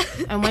coughs,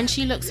 and when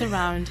she looks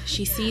around,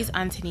 she sees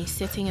Anthony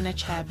sitting in a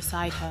chair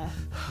beside her.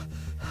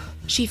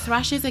 She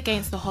thrashes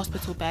against the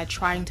hospital bed,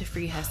 trying to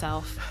free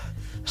herself.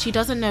 She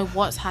doesn't know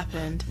what's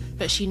happened,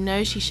 but she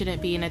knows she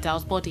shouldn't be in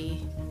Adele's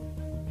body.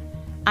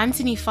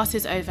 Anthony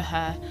fusses over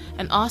her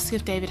and asks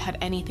if David had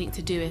anything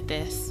to do with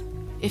this,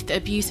 if the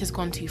abuse has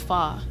gone too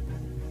far.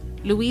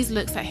 Louise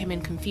looks at him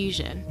in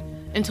confusion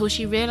until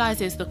she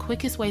realizes the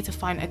quickest way to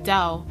find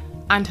Adele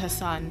and her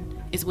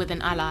son is with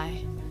an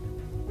ally.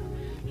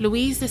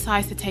 Louise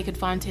decides to take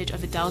advantage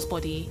of Adele's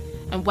body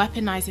and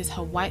weaponizes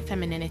her white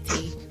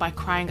femininity by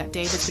crying at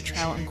David's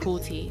betrayal and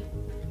cruelty.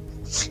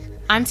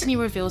 Anthony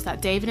reveals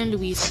that David and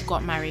Louise have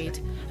got married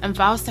and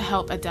vows to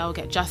help Adele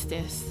get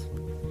justice.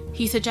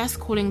 He suggests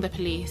calling the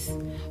police,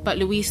 but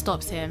Louise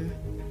stops him.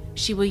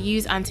 She will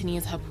use Anthony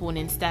as her pawn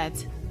instead.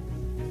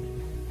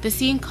 The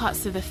scene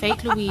cuts to the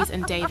fake Louise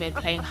and David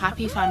playing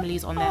happy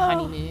families on their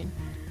honeymoon.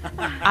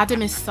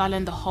 Adam is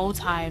sullen the whole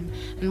time,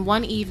 and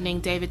one evening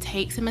David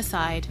takes him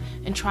aside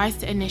and tries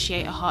to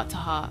initiate a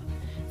heart-to-heart,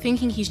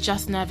 thinking he's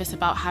just nervous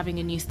about having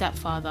a new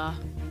stepfather.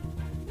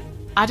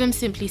 Adam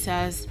simply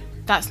says,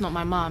 "That's not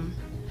my mum,"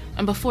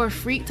 and before a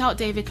freaked-out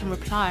David can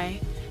reply,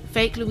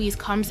 fake Louise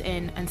comes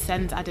in and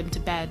sends Adam to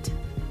bed.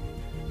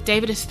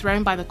 David is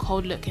thrown by the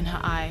cold look in her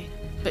eye,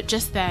 but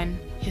just then,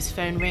 his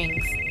phone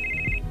rings.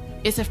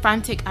 It's a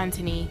frantic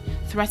Anthony,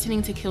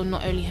 threatening to kill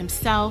not only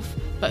himself,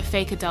 but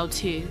fake Adele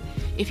too,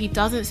 if he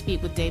doesn't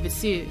speak with David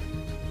soon.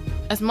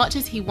 As much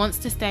as he wants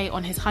to stay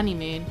on his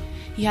honeymoon,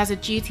 he has a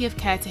duty of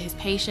care to his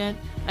patient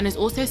and is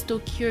also still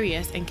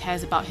curious and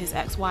cares about his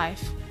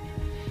ex-wife.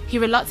 He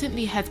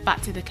reluctantly heads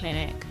back to the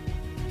clinic.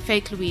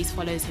 Fake Louise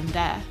follows him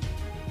there.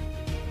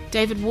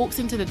 David walks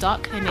into the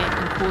dark clinic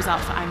and calls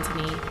out for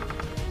Anthony.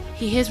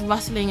 He hears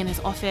rustling in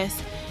his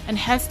office and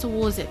heads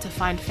towards it to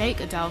find fake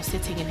Adele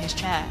sitting in his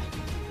chair.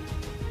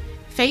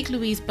 Fake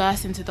Louise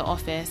bursts into the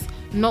office,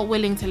 not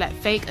willing to let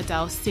fake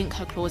Adele sink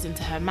her claws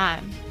into her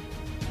man.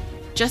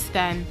 Just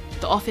then,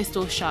 the office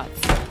door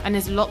shuts and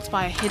is locked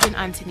by a hidden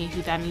Anthony,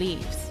 who then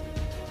leaves.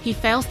 He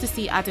fails to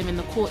see Adam in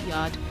the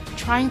courtyard,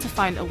 trying to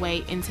find a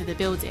way into the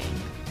building.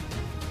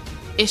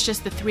 It's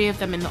just the three of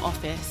them in the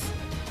office,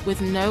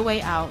 with no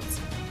way out,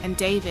 and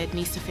David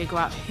needs to figure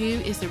out who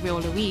is the real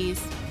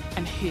Louise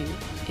and who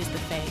is the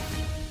fake.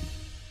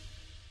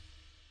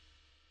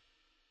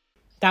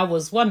 That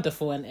was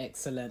wonderful and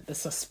excellent. The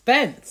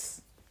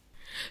suspense.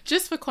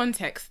 Just for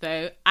context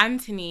though,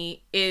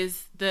 Anthony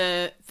is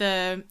the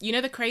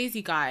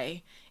crazy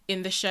guy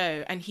in the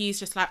show, and he's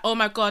just like, oh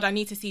my god, I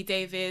need to see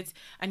David,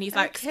 and he's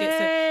like,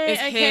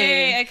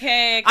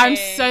 okay. I'm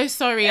so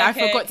sorry, I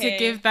forgot to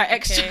give that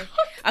extra.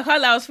 I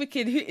can't lie, I was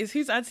thinking,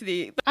 who's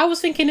Anthony? I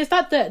was thinking, is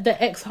that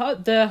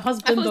the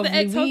husband of the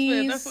ex-husband.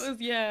 Louise? I thought it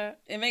was, yeah,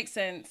 it makes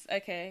sense.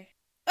 Okay,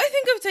 I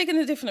think I've taken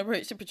a different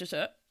approach to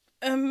Patricia.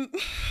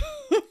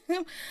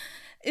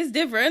 It's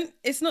different.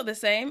 It's not the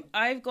same.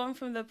 I've gone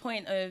from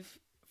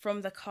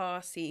the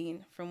car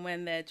scene, from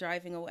when they're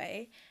driving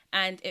away,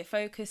 and it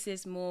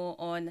focuses more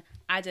on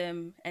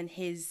Adam and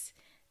his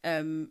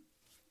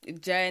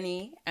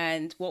journey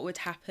and what would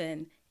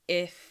happen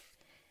if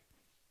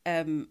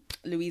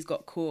Louise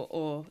got caught,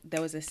 or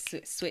there was a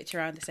switch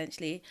around,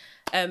 essentially.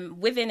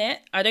 Within it,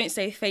 I don't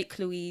say fake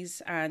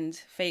Louise and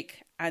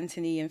fake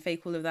Anthony and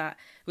fake all of that,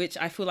 which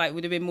I feel like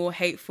would have been more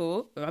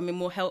helpful.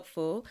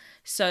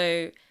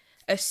 So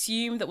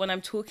assume that when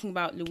I'm talking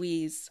about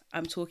Louise,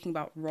 I'm talking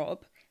about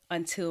Rob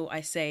until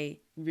I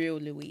say real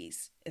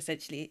Louise,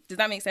 essentially. Does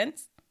that make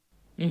sense?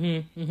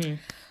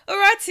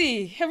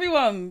 Alrighty,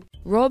 everyone.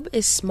 Rob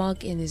is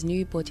smug in his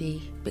new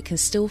body, but can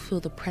still feel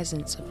the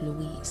presence of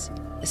Louise,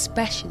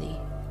 especially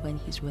when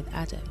he's with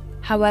Adam.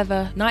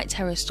 However, night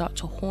terrors start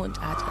to haunt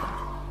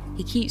Adam.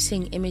 He keeps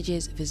seeing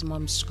images of his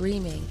mum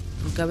screaming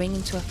and going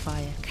into a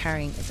fire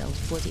carrying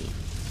Adele's body.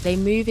 They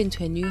move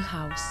into a new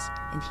house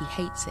and he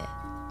hates it.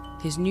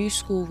 His new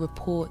school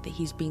report that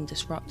he's being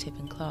disruptive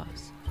in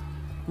class.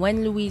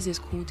 When Louise is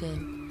called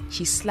in,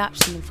 she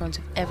slaps him in front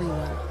of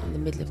everyone in the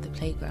middle of the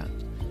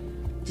playground.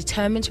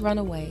 Determined to run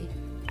away,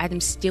 Adam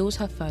steals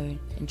her phone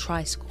and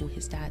tries to call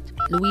his dad.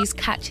 Louise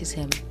catches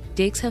him,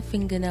 digs her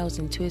fingernails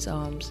into his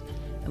arms,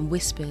 and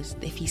whispers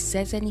that if he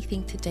says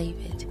anything to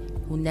David,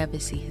 he'll never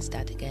see his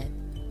dad again.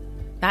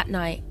 That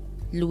night,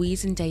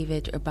 Louise and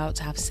David are about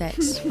to have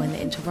sex when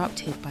they're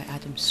interrupted by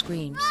Adam's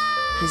screams.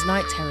 His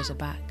night terrors are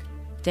back.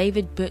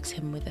 David books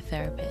him with a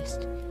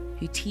therapist,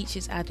 who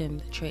teaches Adam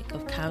the trick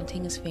of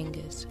counting his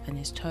fingers and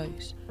his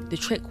toes. The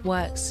trick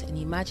works and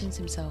he imagines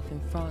himself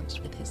in France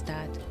with his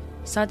dad.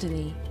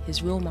 Suddenly,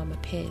 his real mum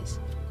appears,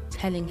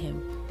 telling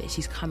him that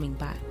she's coming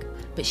back,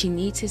 but she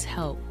needs his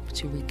help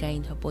to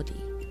regain her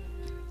body.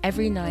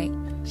 Every night,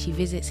 she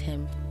visits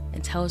him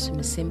and tells him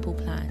a simple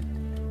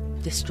plan: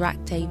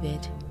 distract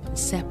David and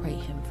separate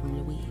him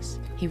from Louise.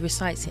 He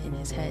recites it in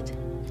his head.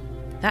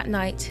 That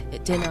night,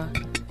 at dinner,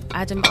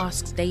 Adam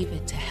asks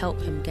David to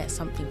help him get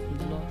something from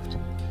the loft.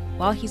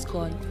 While he's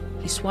gone,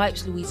 he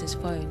swipes Louise's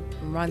phone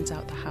and runs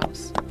out the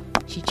house.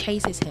 She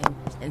chases him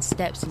and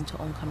steps into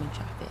oncoming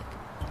traffic.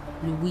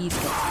 Louise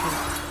gets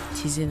hit.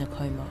 She's in a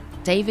coma.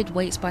 David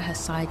waits by her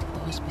side at the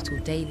hospital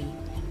daily,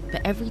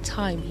 but every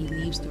time he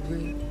leaves the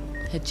room,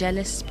 her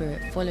jealous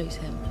spirit follows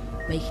him,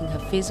 making her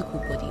physical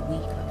body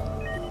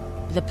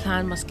weaker. The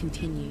plan must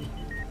continue: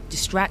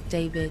 distract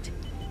David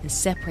and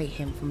separate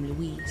him from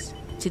Louise.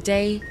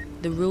 Today,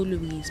 the real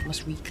Louise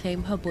must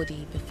reclaim her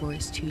body before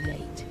it's too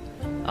late.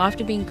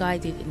 After being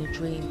guided in a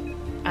dream,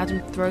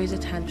 Adam throws a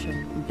tantrum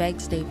and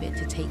begs David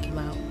to take him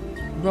out.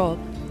 Rob,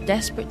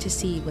 desperate to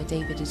see where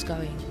David is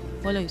going,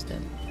 follows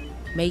them,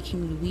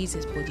 making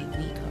Louise's body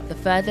weaker. The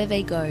further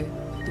they go,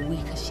 the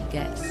weaker she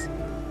gets.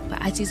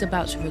 But as he's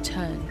about to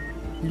return,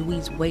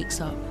 Louise wakes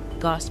up,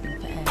 gasping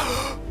for air.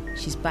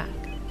 She's back.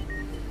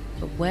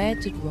 But where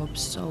did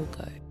Rob's soul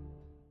go?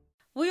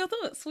 What are your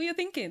thoughts? What are you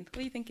thinking?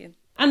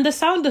 And the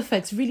sound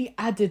effects really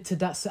added to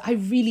that, so I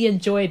really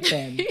enjoyed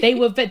them.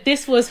 But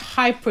this was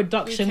high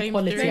production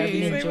quality. I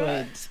really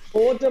enjoyed.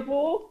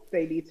 Audible,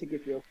 they need to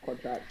give you a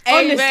contract.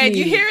 Hey, man,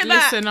 you hearing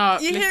that? Listen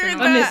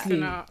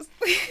up.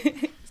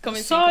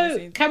 Honestly.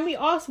 So, can we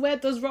ask, where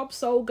does Rob's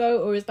soul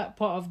go, or is that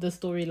part of the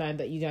storyline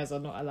that you guys are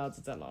not allowed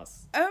to tell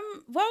us?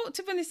 Well,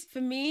 to be honest,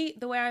 for me,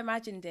 the way I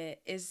imagined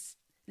it is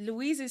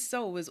Louise's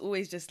soul was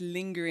always just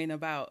lingering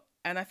about,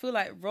 and I feel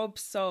like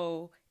Rob's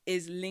soul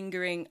is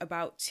lingering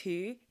about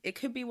too. It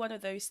could be one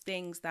of those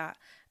things that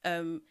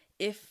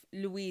if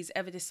Louise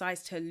ever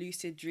decides to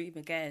lucid dream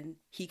again,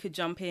 he could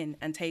jump in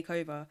and take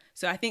over.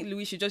 So I think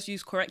Louise should just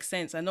use correct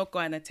sense and not go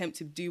and attempt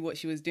to do what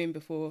she was doing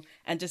before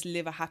and just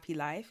live a happy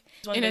life.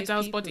 In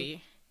Adele's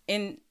body?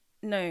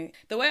 No.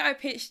 The way I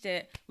pitched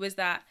it was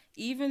that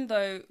even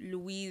though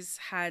Louise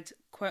had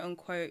quote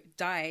unquote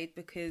died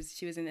because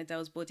she was in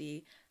Adele's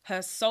body,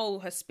 her soul,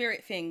 her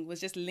spirit thing was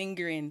just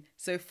lingering,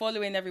 so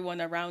following everyone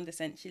around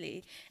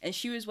essentially. And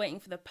she was waiting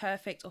for the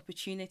perfect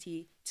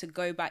opportunity to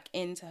go back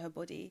into her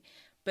body,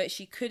 but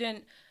she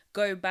couldn't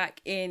go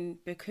back in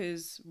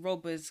because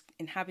Rob was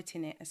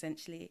inhabiting it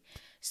essentially.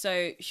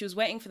 So she was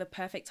waiting for the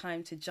perfect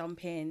time to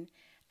jump in,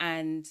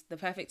 and the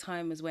perfect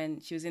time was when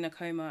she was in a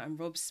coma and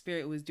Rob's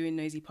spirit was doing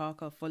Nosy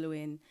Parker,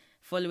 following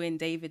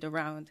David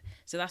around.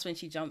 So that's when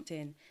she jumped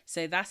in.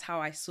 So that's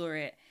how I saw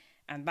it.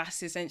 And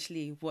that's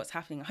essentially what's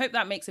happening. I hope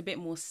that makes a bit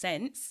more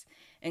sense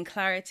and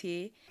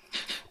clarity.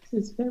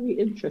 This is very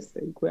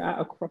interesting. We're at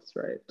a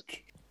crossroad.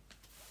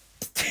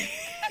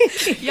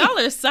 Y'all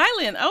are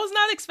silent. I was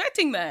not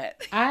expecting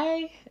that.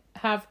 I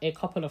have a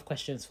couple of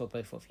questions for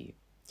both of you.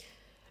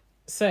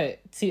 So,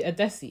 to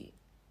Adesi,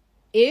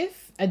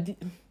 if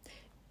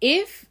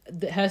if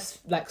her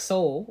like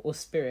soul or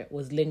spirit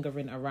was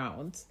lingering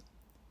around,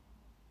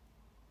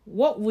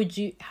 what would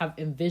you have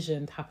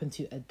envisioned happen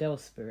to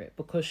Adele's spirit?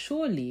 Because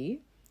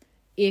surely,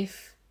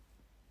 if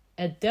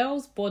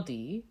Adele's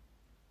body,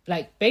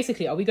 like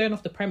basically, are we going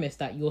off the premise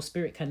that your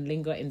spirit can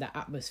linger in the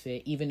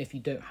atmosphere even if you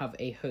don't have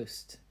a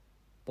host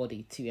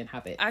body to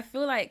inhabit? I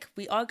feel like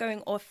we are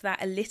going off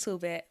that a little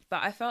bit,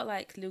 but I felt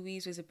like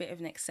Louise was a bit of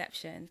an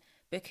exception,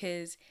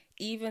 because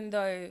even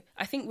though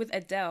I think with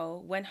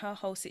Adele, when her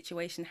whole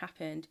situation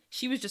happened,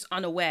 she was just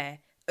unaware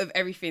of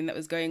everything that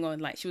was going on.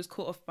 Like, she was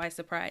caught off by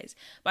surprise.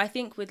 But I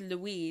think with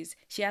Louise,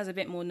 she has a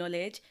bit more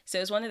knowledge. So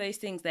it's one of those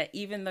things that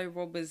even though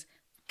Rob was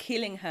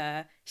killing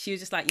her, she was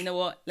just like, you know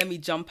what, let me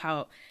jump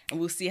out and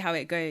we'll see how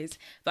it goes.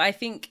 But I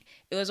think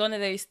it was one of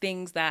those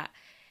things that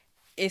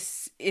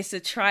it's a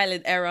trial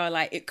and error.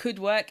 Like, it could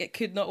work, it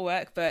could not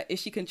work, but if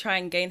she can try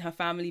and gain her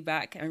family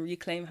back and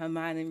reclaim her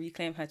man and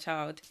reclaim her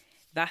child,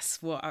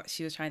 that's what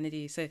she was trying to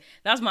do. So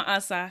that's my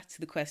answer to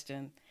the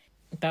question.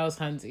 That was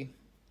handy.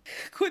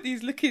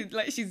 Courtney's looking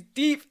like she's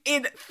deep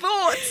in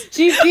thought.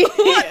 She's deep.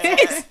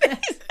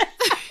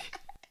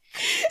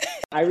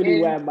 I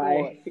really wear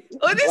my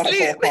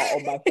honestly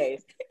on my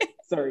face.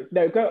 Sorry.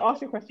 No, go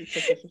ask your question.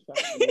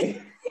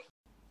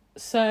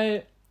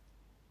 So,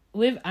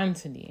 with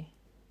Anthony,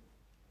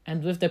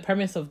 and with the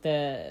premise of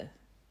the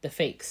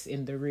fakes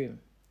in the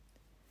room,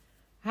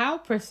 how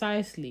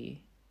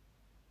precisely,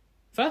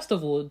 first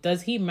of all,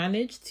 does he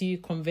manage to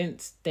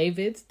convince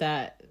David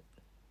that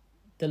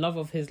the love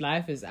of his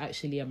life is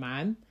actually a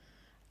man?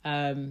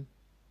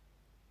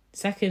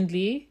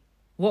 Secondly,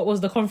 what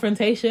was the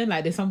confrontation?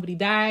 Like, did somebody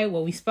die?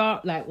 Were we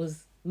spark? Like,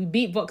 was we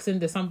beatboxing?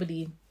 Did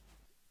somebody?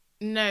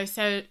 No.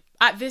 So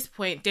at this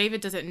point, David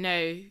doesn't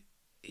know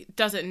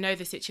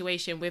the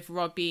situation with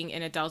Rob being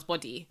in Adele's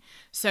body.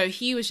 So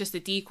he was just a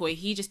decoy.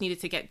 He just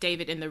needed to get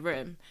David in the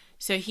room.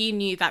 So he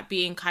knew that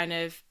being kind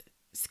of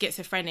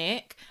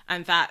schizophrenic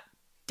and that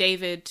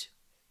David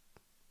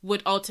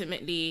would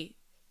ultimately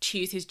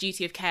choose his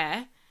duty of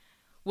care,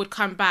 would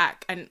come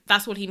back, and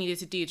that's what he needed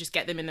to do, just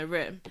get them in the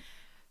room.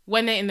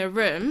 When they're in the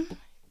room,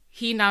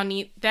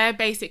 they're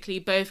basically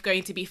both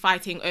going to be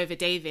fighting over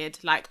David,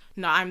 like,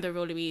 no, I'm the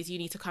real Louise, you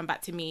need to come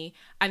back to me.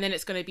 And then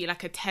it's going to be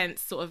like a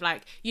tense sort of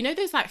like, you know,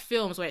 there's like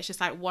films where it's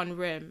just like one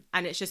room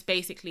and it's just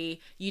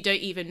basically you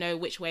don't even know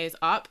which way is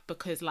up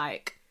because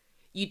like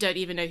you don't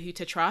even know who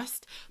to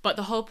trust. But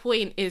the whole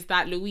point is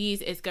that Louise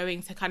is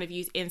going to kind of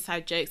use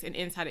inside jokes and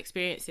inside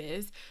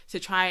experiences to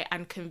try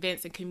and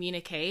convince and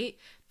communicate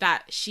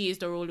that she is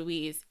the real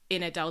Louise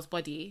in Adele's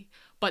body.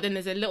 But then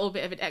there's a little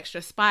bit of an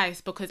extra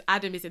spice because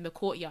Adam is in the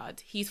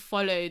courtyard. He's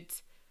followed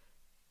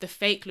the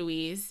fake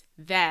Louise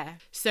there.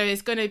 So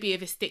it's going to be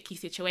a sticky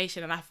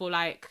situation. And I feel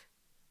like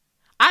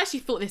I actually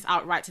thought this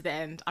out right to the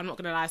end. I'm not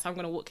going to lie. So I'm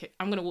going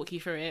to walk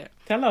you through it.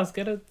 Tell us,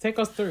 take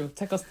us through.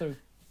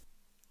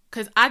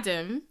 Because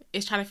Adam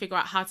is trying to figure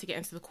out how to get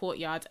into the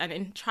courtyard, and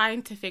in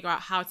trying to figure out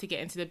how to get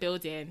into the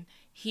building,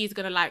 he's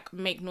going to like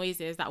make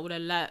noises that would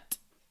alert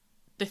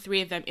the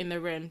three of them in the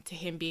room to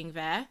him being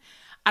there.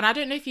 And I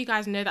don't know if you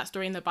guys know that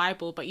story in the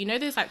Bible, but you know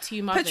there's like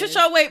two mothers.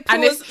 Patricia, wait,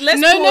 pause.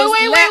 Let's pause.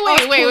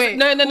 Wait.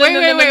 No.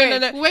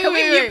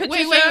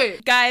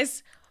 Wait.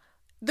 Guys,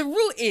 the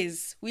rule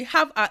is we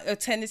have our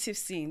alternative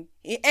scene.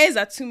 It ends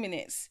at 2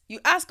 minutes.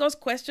 You ask us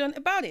question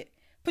about it.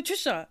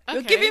 Patricia,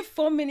 you're giving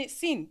 4 minutes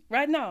scene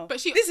right now.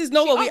 But this is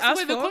not what we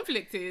asked for. Where the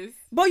conflict is.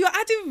 But you're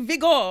adding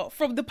vigor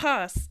from the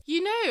past.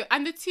 You know,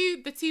 and the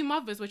two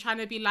mothers were trying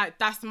to be like,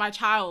 that's my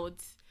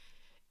child.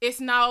 It's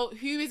now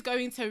who is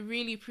going to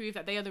really prove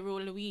that they are the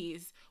real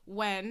Louise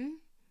when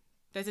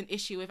there's an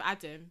issue with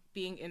Adam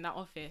being in that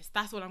office.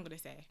 That's what I'm going to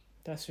say.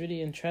 That's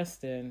really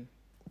interesting.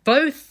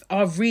 Both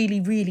are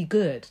really, really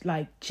good.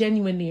 Like,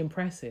 genuinely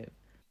impressive.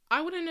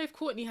 I want to know if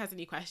Courtney has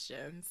any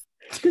questions.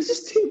 There's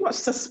just too much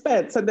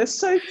suspense, and there's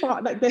so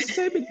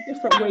many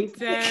different ways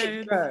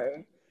to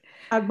go.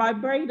 And my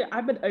brain,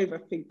 I'm an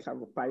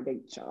overthinker by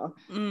nature.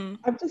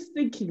 I'm just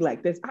thinking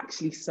like there's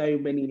actually so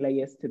many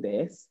layers to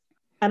this.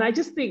 And I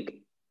just think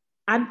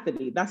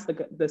Anthony, that's the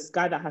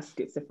guy that has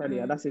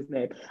schizophrenia, that's his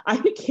name. I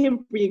think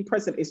him being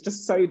present is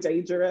just so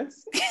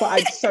dangerous, but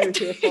I'm so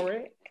here for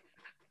it.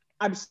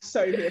 I'm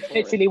so here for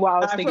it. Literally what I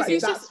was thinking. Like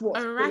he's that's just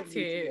what's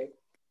erratic.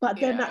 But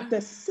then at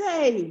the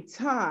same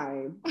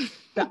time,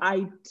 the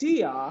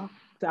idea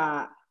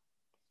that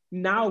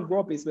now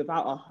Rob is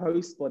without a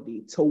host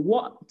body, to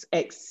what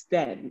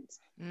extent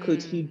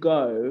could he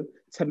go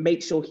to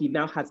make sure he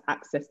now has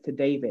access to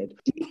David?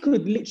 He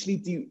could literally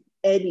do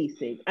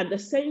anything. And the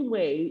same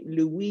way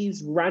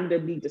Louise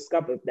randomly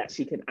discovered that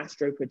she can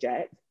astro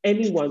project,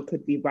 anyone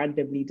could be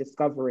randomly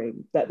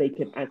discovering that they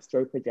can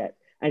astro project,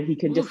 and he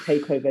can just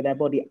take over their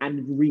body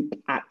and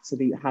wreak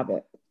absolute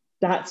havoc.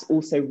 That's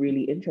also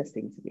really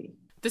interesting to me.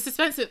 The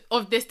suspense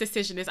of this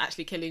decision is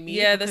actually killing me.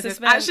 Yeah, the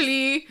suspense.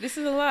 Actually, this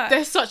is a lot.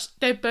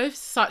 They're both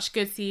such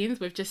good scenes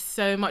with just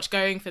so much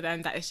going for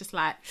them that it's just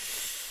like...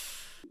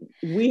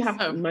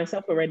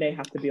 myself and Renee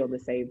have to be on the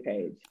same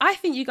page. I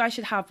think you guys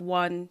should have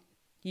one.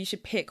 You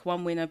should pick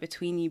one winner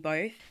between you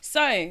both.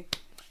 So,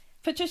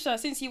 Patricia,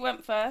 since you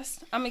went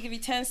first, I'm going to give you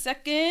 10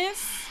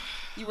 seconds.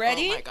 You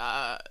ready? Oh my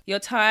God. Your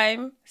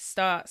time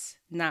starts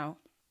now.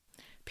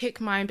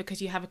 Pick mine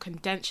because you have a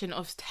condension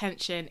of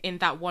tension in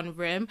that one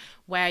room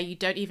where you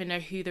don't even know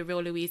who the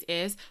real Louise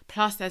is.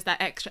 Plus, there's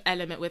that extra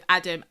element with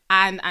Adam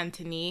and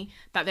Anthony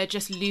that they're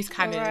just loose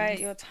cannons. All right,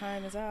 your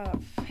time is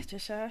up,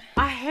 Patricia.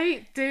 I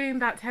hate doing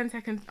that 10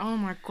 seconds. Oh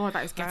my God,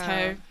 that is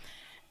ghetto.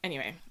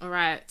 Anyway, all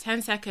right,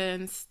 10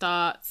 seconds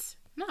starts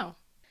now.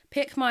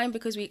 Pick mine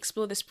because we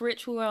explore the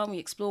spiritual realm. We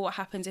explore what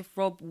happens if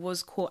Rob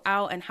was caught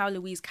out and how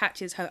Louise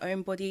catches her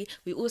own body.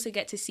 We also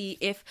get to see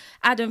if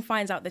Adam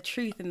finds out the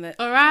truth in the...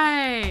 All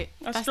right.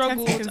 I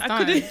struggled. I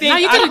couldn't think. No,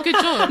 you did a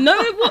good job. No,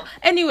 well,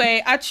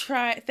 anyway, I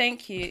tried.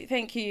 Thank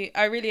you.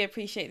 I really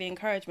appreciate the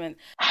encouragement.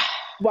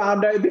 Wow,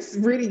 no, this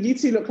really, you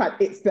two look like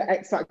it's the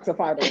X Factor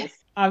finals.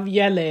 I'm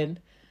yelling.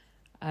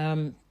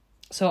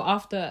 So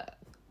after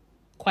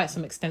quite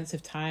some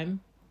extensive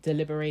time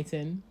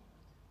deliberating,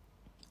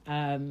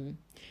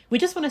 we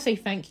just want to say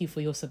thank you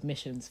for your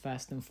submissions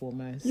first and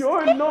foremost.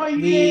 You're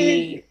annoying.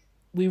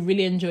 We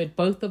really enjoyed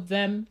both of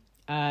them,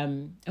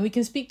 and we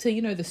can speak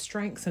to the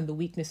strengths and the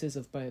weaknesses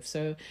of both.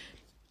 So,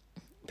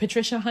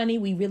 Patricia, honey,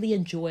 we really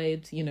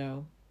enjoyed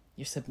your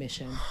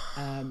submission.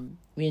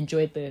 We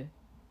enjoyed the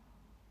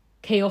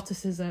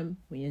chaoticism.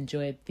 We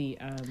enjoyed the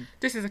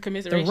this is a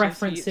commiseration the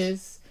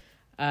references.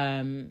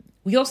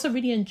 We also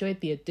really enjoyed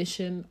the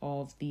addition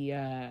of the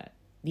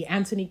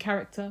Anthony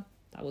character.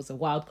 That was a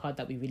wild card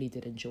that we really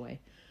did enjoy.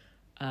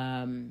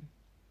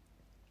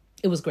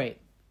 It was great.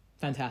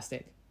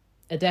 Fantastic.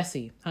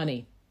 Adesi,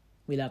 honey,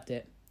 we loved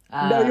it.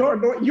 No, you're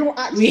not. You're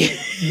actually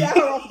get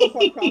her off the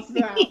podcast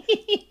now.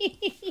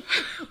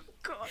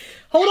 God.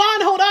 Hold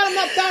on.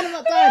 I'm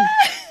not done.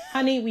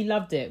 Honey, we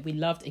loved it. We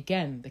loved,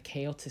 again, the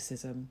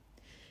chaoticism.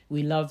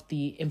 We loved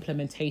the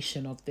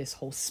implementation of this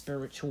whole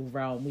spiritual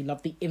realm. We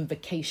loved the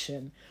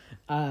invocation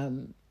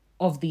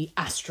of the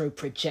astro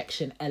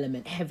projection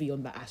element, heavy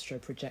on the astro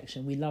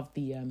projection. We loved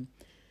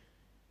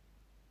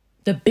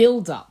the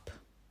build-up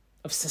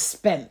of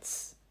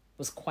suspense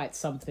was quite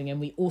something. And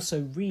we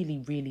also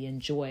really, really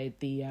enjoyed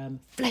the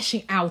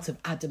fleshing out of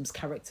Adam's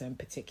character in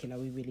particular.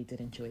 We really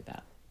did enjoy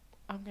that.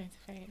 I'm going to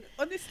faint.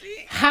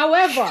 Honestly.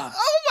 However...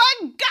 Oh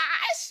my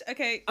gosh!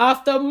 Okay.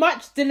 After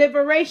much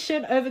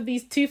deliberation over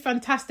these two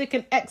fantastic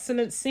and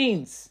excellent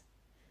scenes,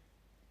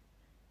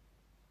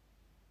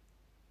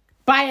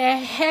 by a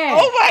hair...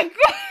 Oh my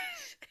gosh!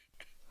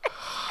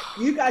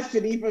 You guys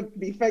should even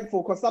be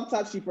thankful because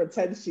sometimes she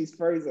pretends she's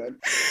frozen.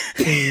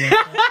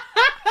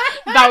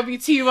 That would be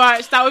too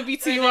much.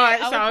 Courtney,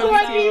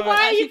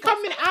 why are you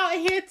coming out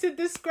here to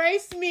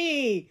disgrace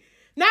me?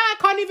 Now I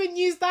can't even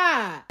use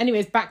that.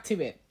 Anyways, back to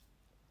it.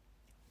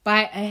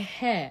 By a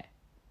hair,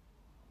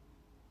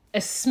 a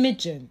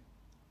smidgen,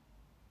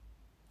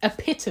 a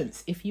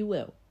pittance, if you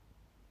will,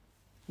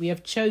 we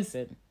have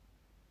chosen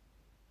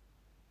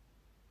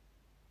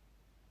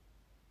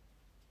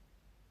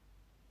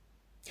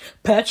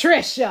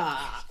Patricia.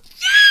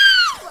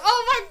 Yes!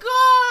 Oh my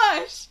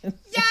gosh!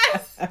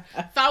 Yes!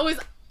 That was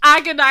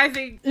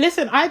agonizing.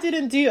 Listen, I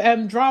didn't do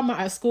drama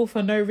at school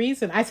for no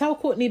reason. I tell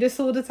Courtney this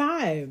all the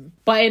time.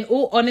 But in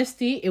all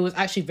honesty, it was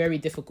actually very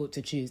difficult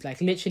to choose.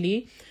 Like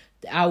literally,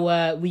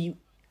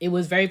 it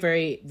was very,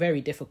 very,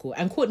 very difficult.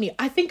 And Courtney,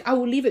 I think I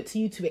will leave it to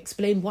you to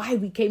explain why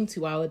we came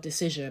to our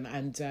decision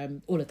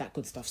and all of that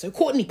good stuff. So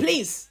Courtney,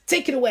 please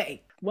take it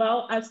away.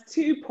 Well, as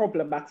two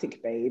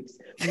problematic babes,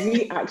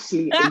 we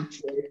actually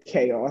enjoyed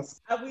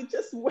chaos. And we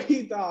just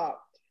weighed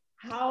up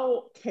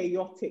how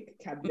chaotic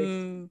can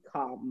this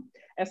become,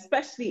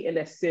 especially in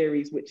a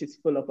series which is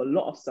full of a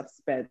lot of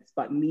suspense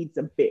but needs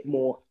a bit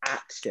more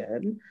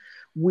action.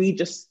 We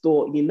just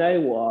thought, you know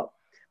what,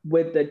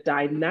 with the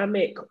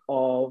dynamic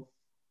of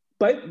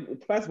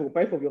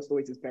both of your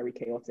stories is very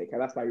chaotic, and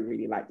that's why we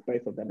really liked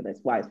both of them, and that's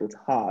why it was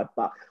hard.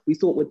 But we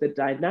thought with the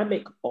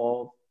dynamic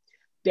of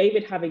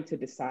David having to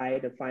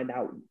decide and find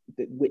out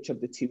which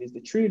of the two is the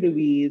true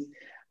Louise,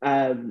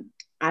 Adam,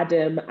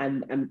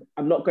 and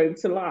I'm not going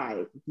to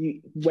lie,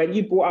 when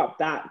you brought up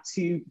that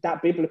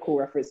biblical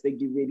reference thing,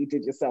 you really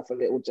did yourself a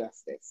little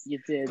justice. You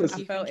did. I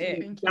felt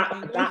it.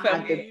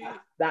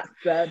 That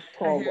third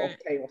prong of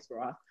chaos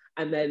for us.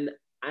 And then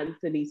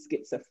Anthony's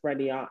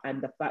schizophrenia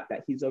and the fact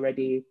that he's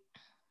already,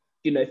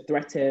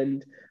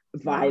 threatened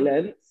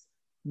violence.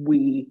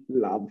 We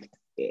loved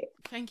it.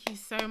 Thank you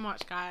so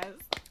much, guys.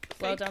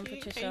 Well done,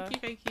 Patricia.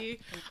 Thank you.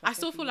 I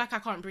still feel like I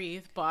can't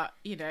breathe, but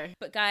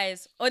But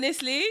guys,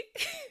 honestly,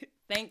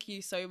 thank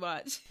you so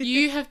much.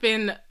 You have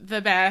been the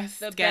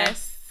best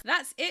guest.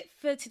 That's it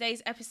for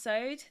today's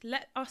episode.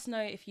 Let us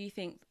know if you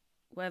think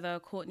whether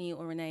Courtney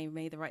or Renee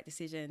made the right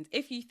decisions.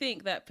 If you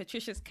think that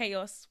Patricia's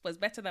chaos was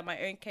better than my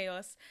own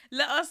chaos,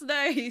 let us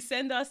know.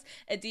 Send us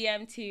a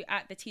DM to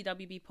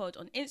 @TheTWBpod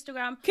on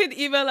Instagram. You can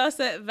email us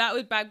at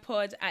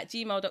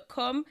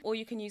thatwouldbagpod@gmail.com, or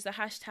you can use the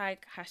hashtag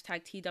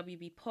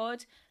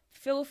TWBpod.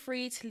 Feel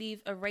free to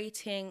leave a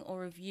rating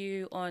or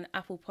review on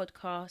Apple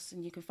Podcasts,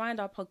 and you can find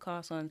our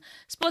podcast on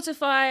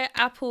Spotify,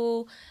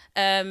 Apple,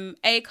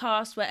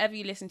 Acast, wherever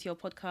you listen to your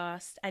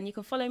podcast. And you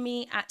can follow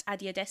me at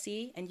Adia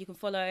Desi, and you can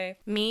follow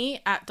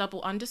me at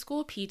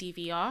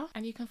 _PDVR,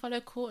 and you can follow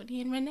Courtney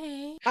and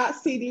Renee at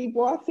CD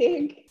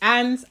Boating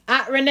and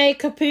at Renee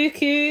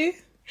Kapuku.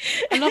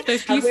 I love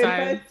those peace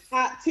signs.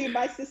 At To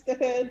My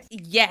Sisterhood.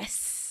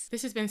 Yes.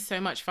 This has been so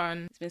much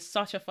fun. It's been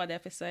such a fun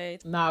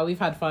episode. Nah, we've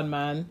had fun,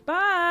 man.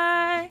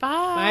 Bye.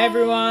 Bye. Bye,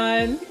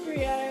 everyone.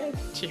 Cheerio.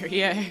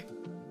 Cheerio.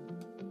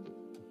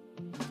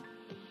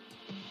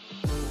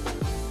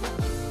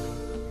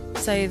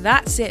 So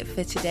that's it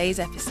for today's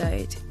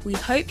episode. We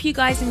hope you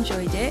guys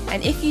enjoyed it.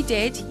 And if you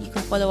did, you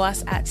can follow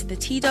us at the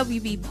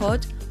TWB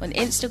Pod on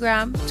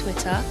Instagram,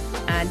 Twitter,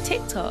 and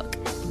TikTok.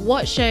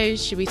 What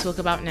shows should we talk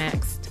about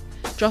next?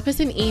 Drop us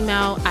an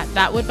email at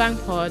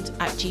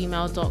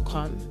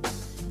thatwoodbangpod@gmail.com.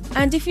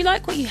 And if you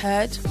like what you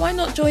heard, why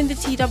not join the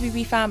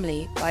TWB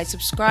family by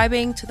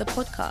subscribing to the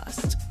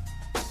podcast?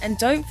 And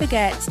don't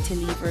forget to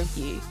leave a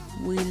review.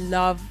 We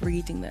love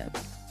reading them.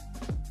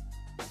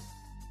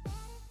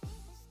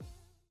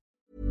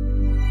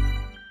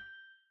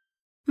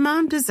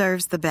 Mom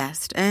deserves the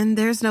best, and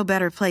there's no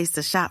better place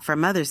to shop for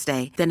Mother's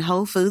Day than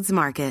Whole Foods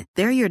Market.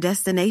 They're your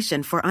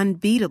destination for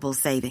unbeatable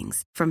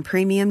savings, from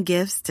premium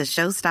gifts to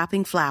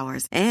show-stopping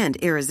flowers and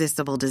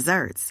irresistible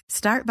desserts.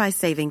 Start by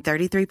saving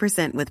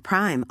 33% with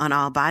Prime on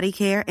all body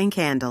care and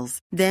candles.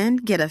 Then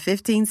get a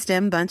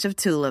 15-stem bunch of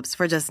tulips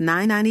for just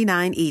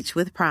 $9.99 each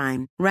with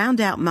Prime.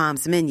 Round out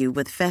Mom's menu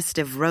with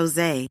festive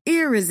rosé,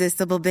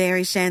 irresistible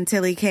berry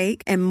chantilly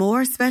cake, and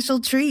more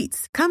special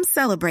treats. Come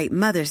celebrate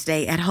Mother's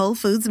Day at Whole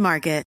Foods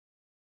Market.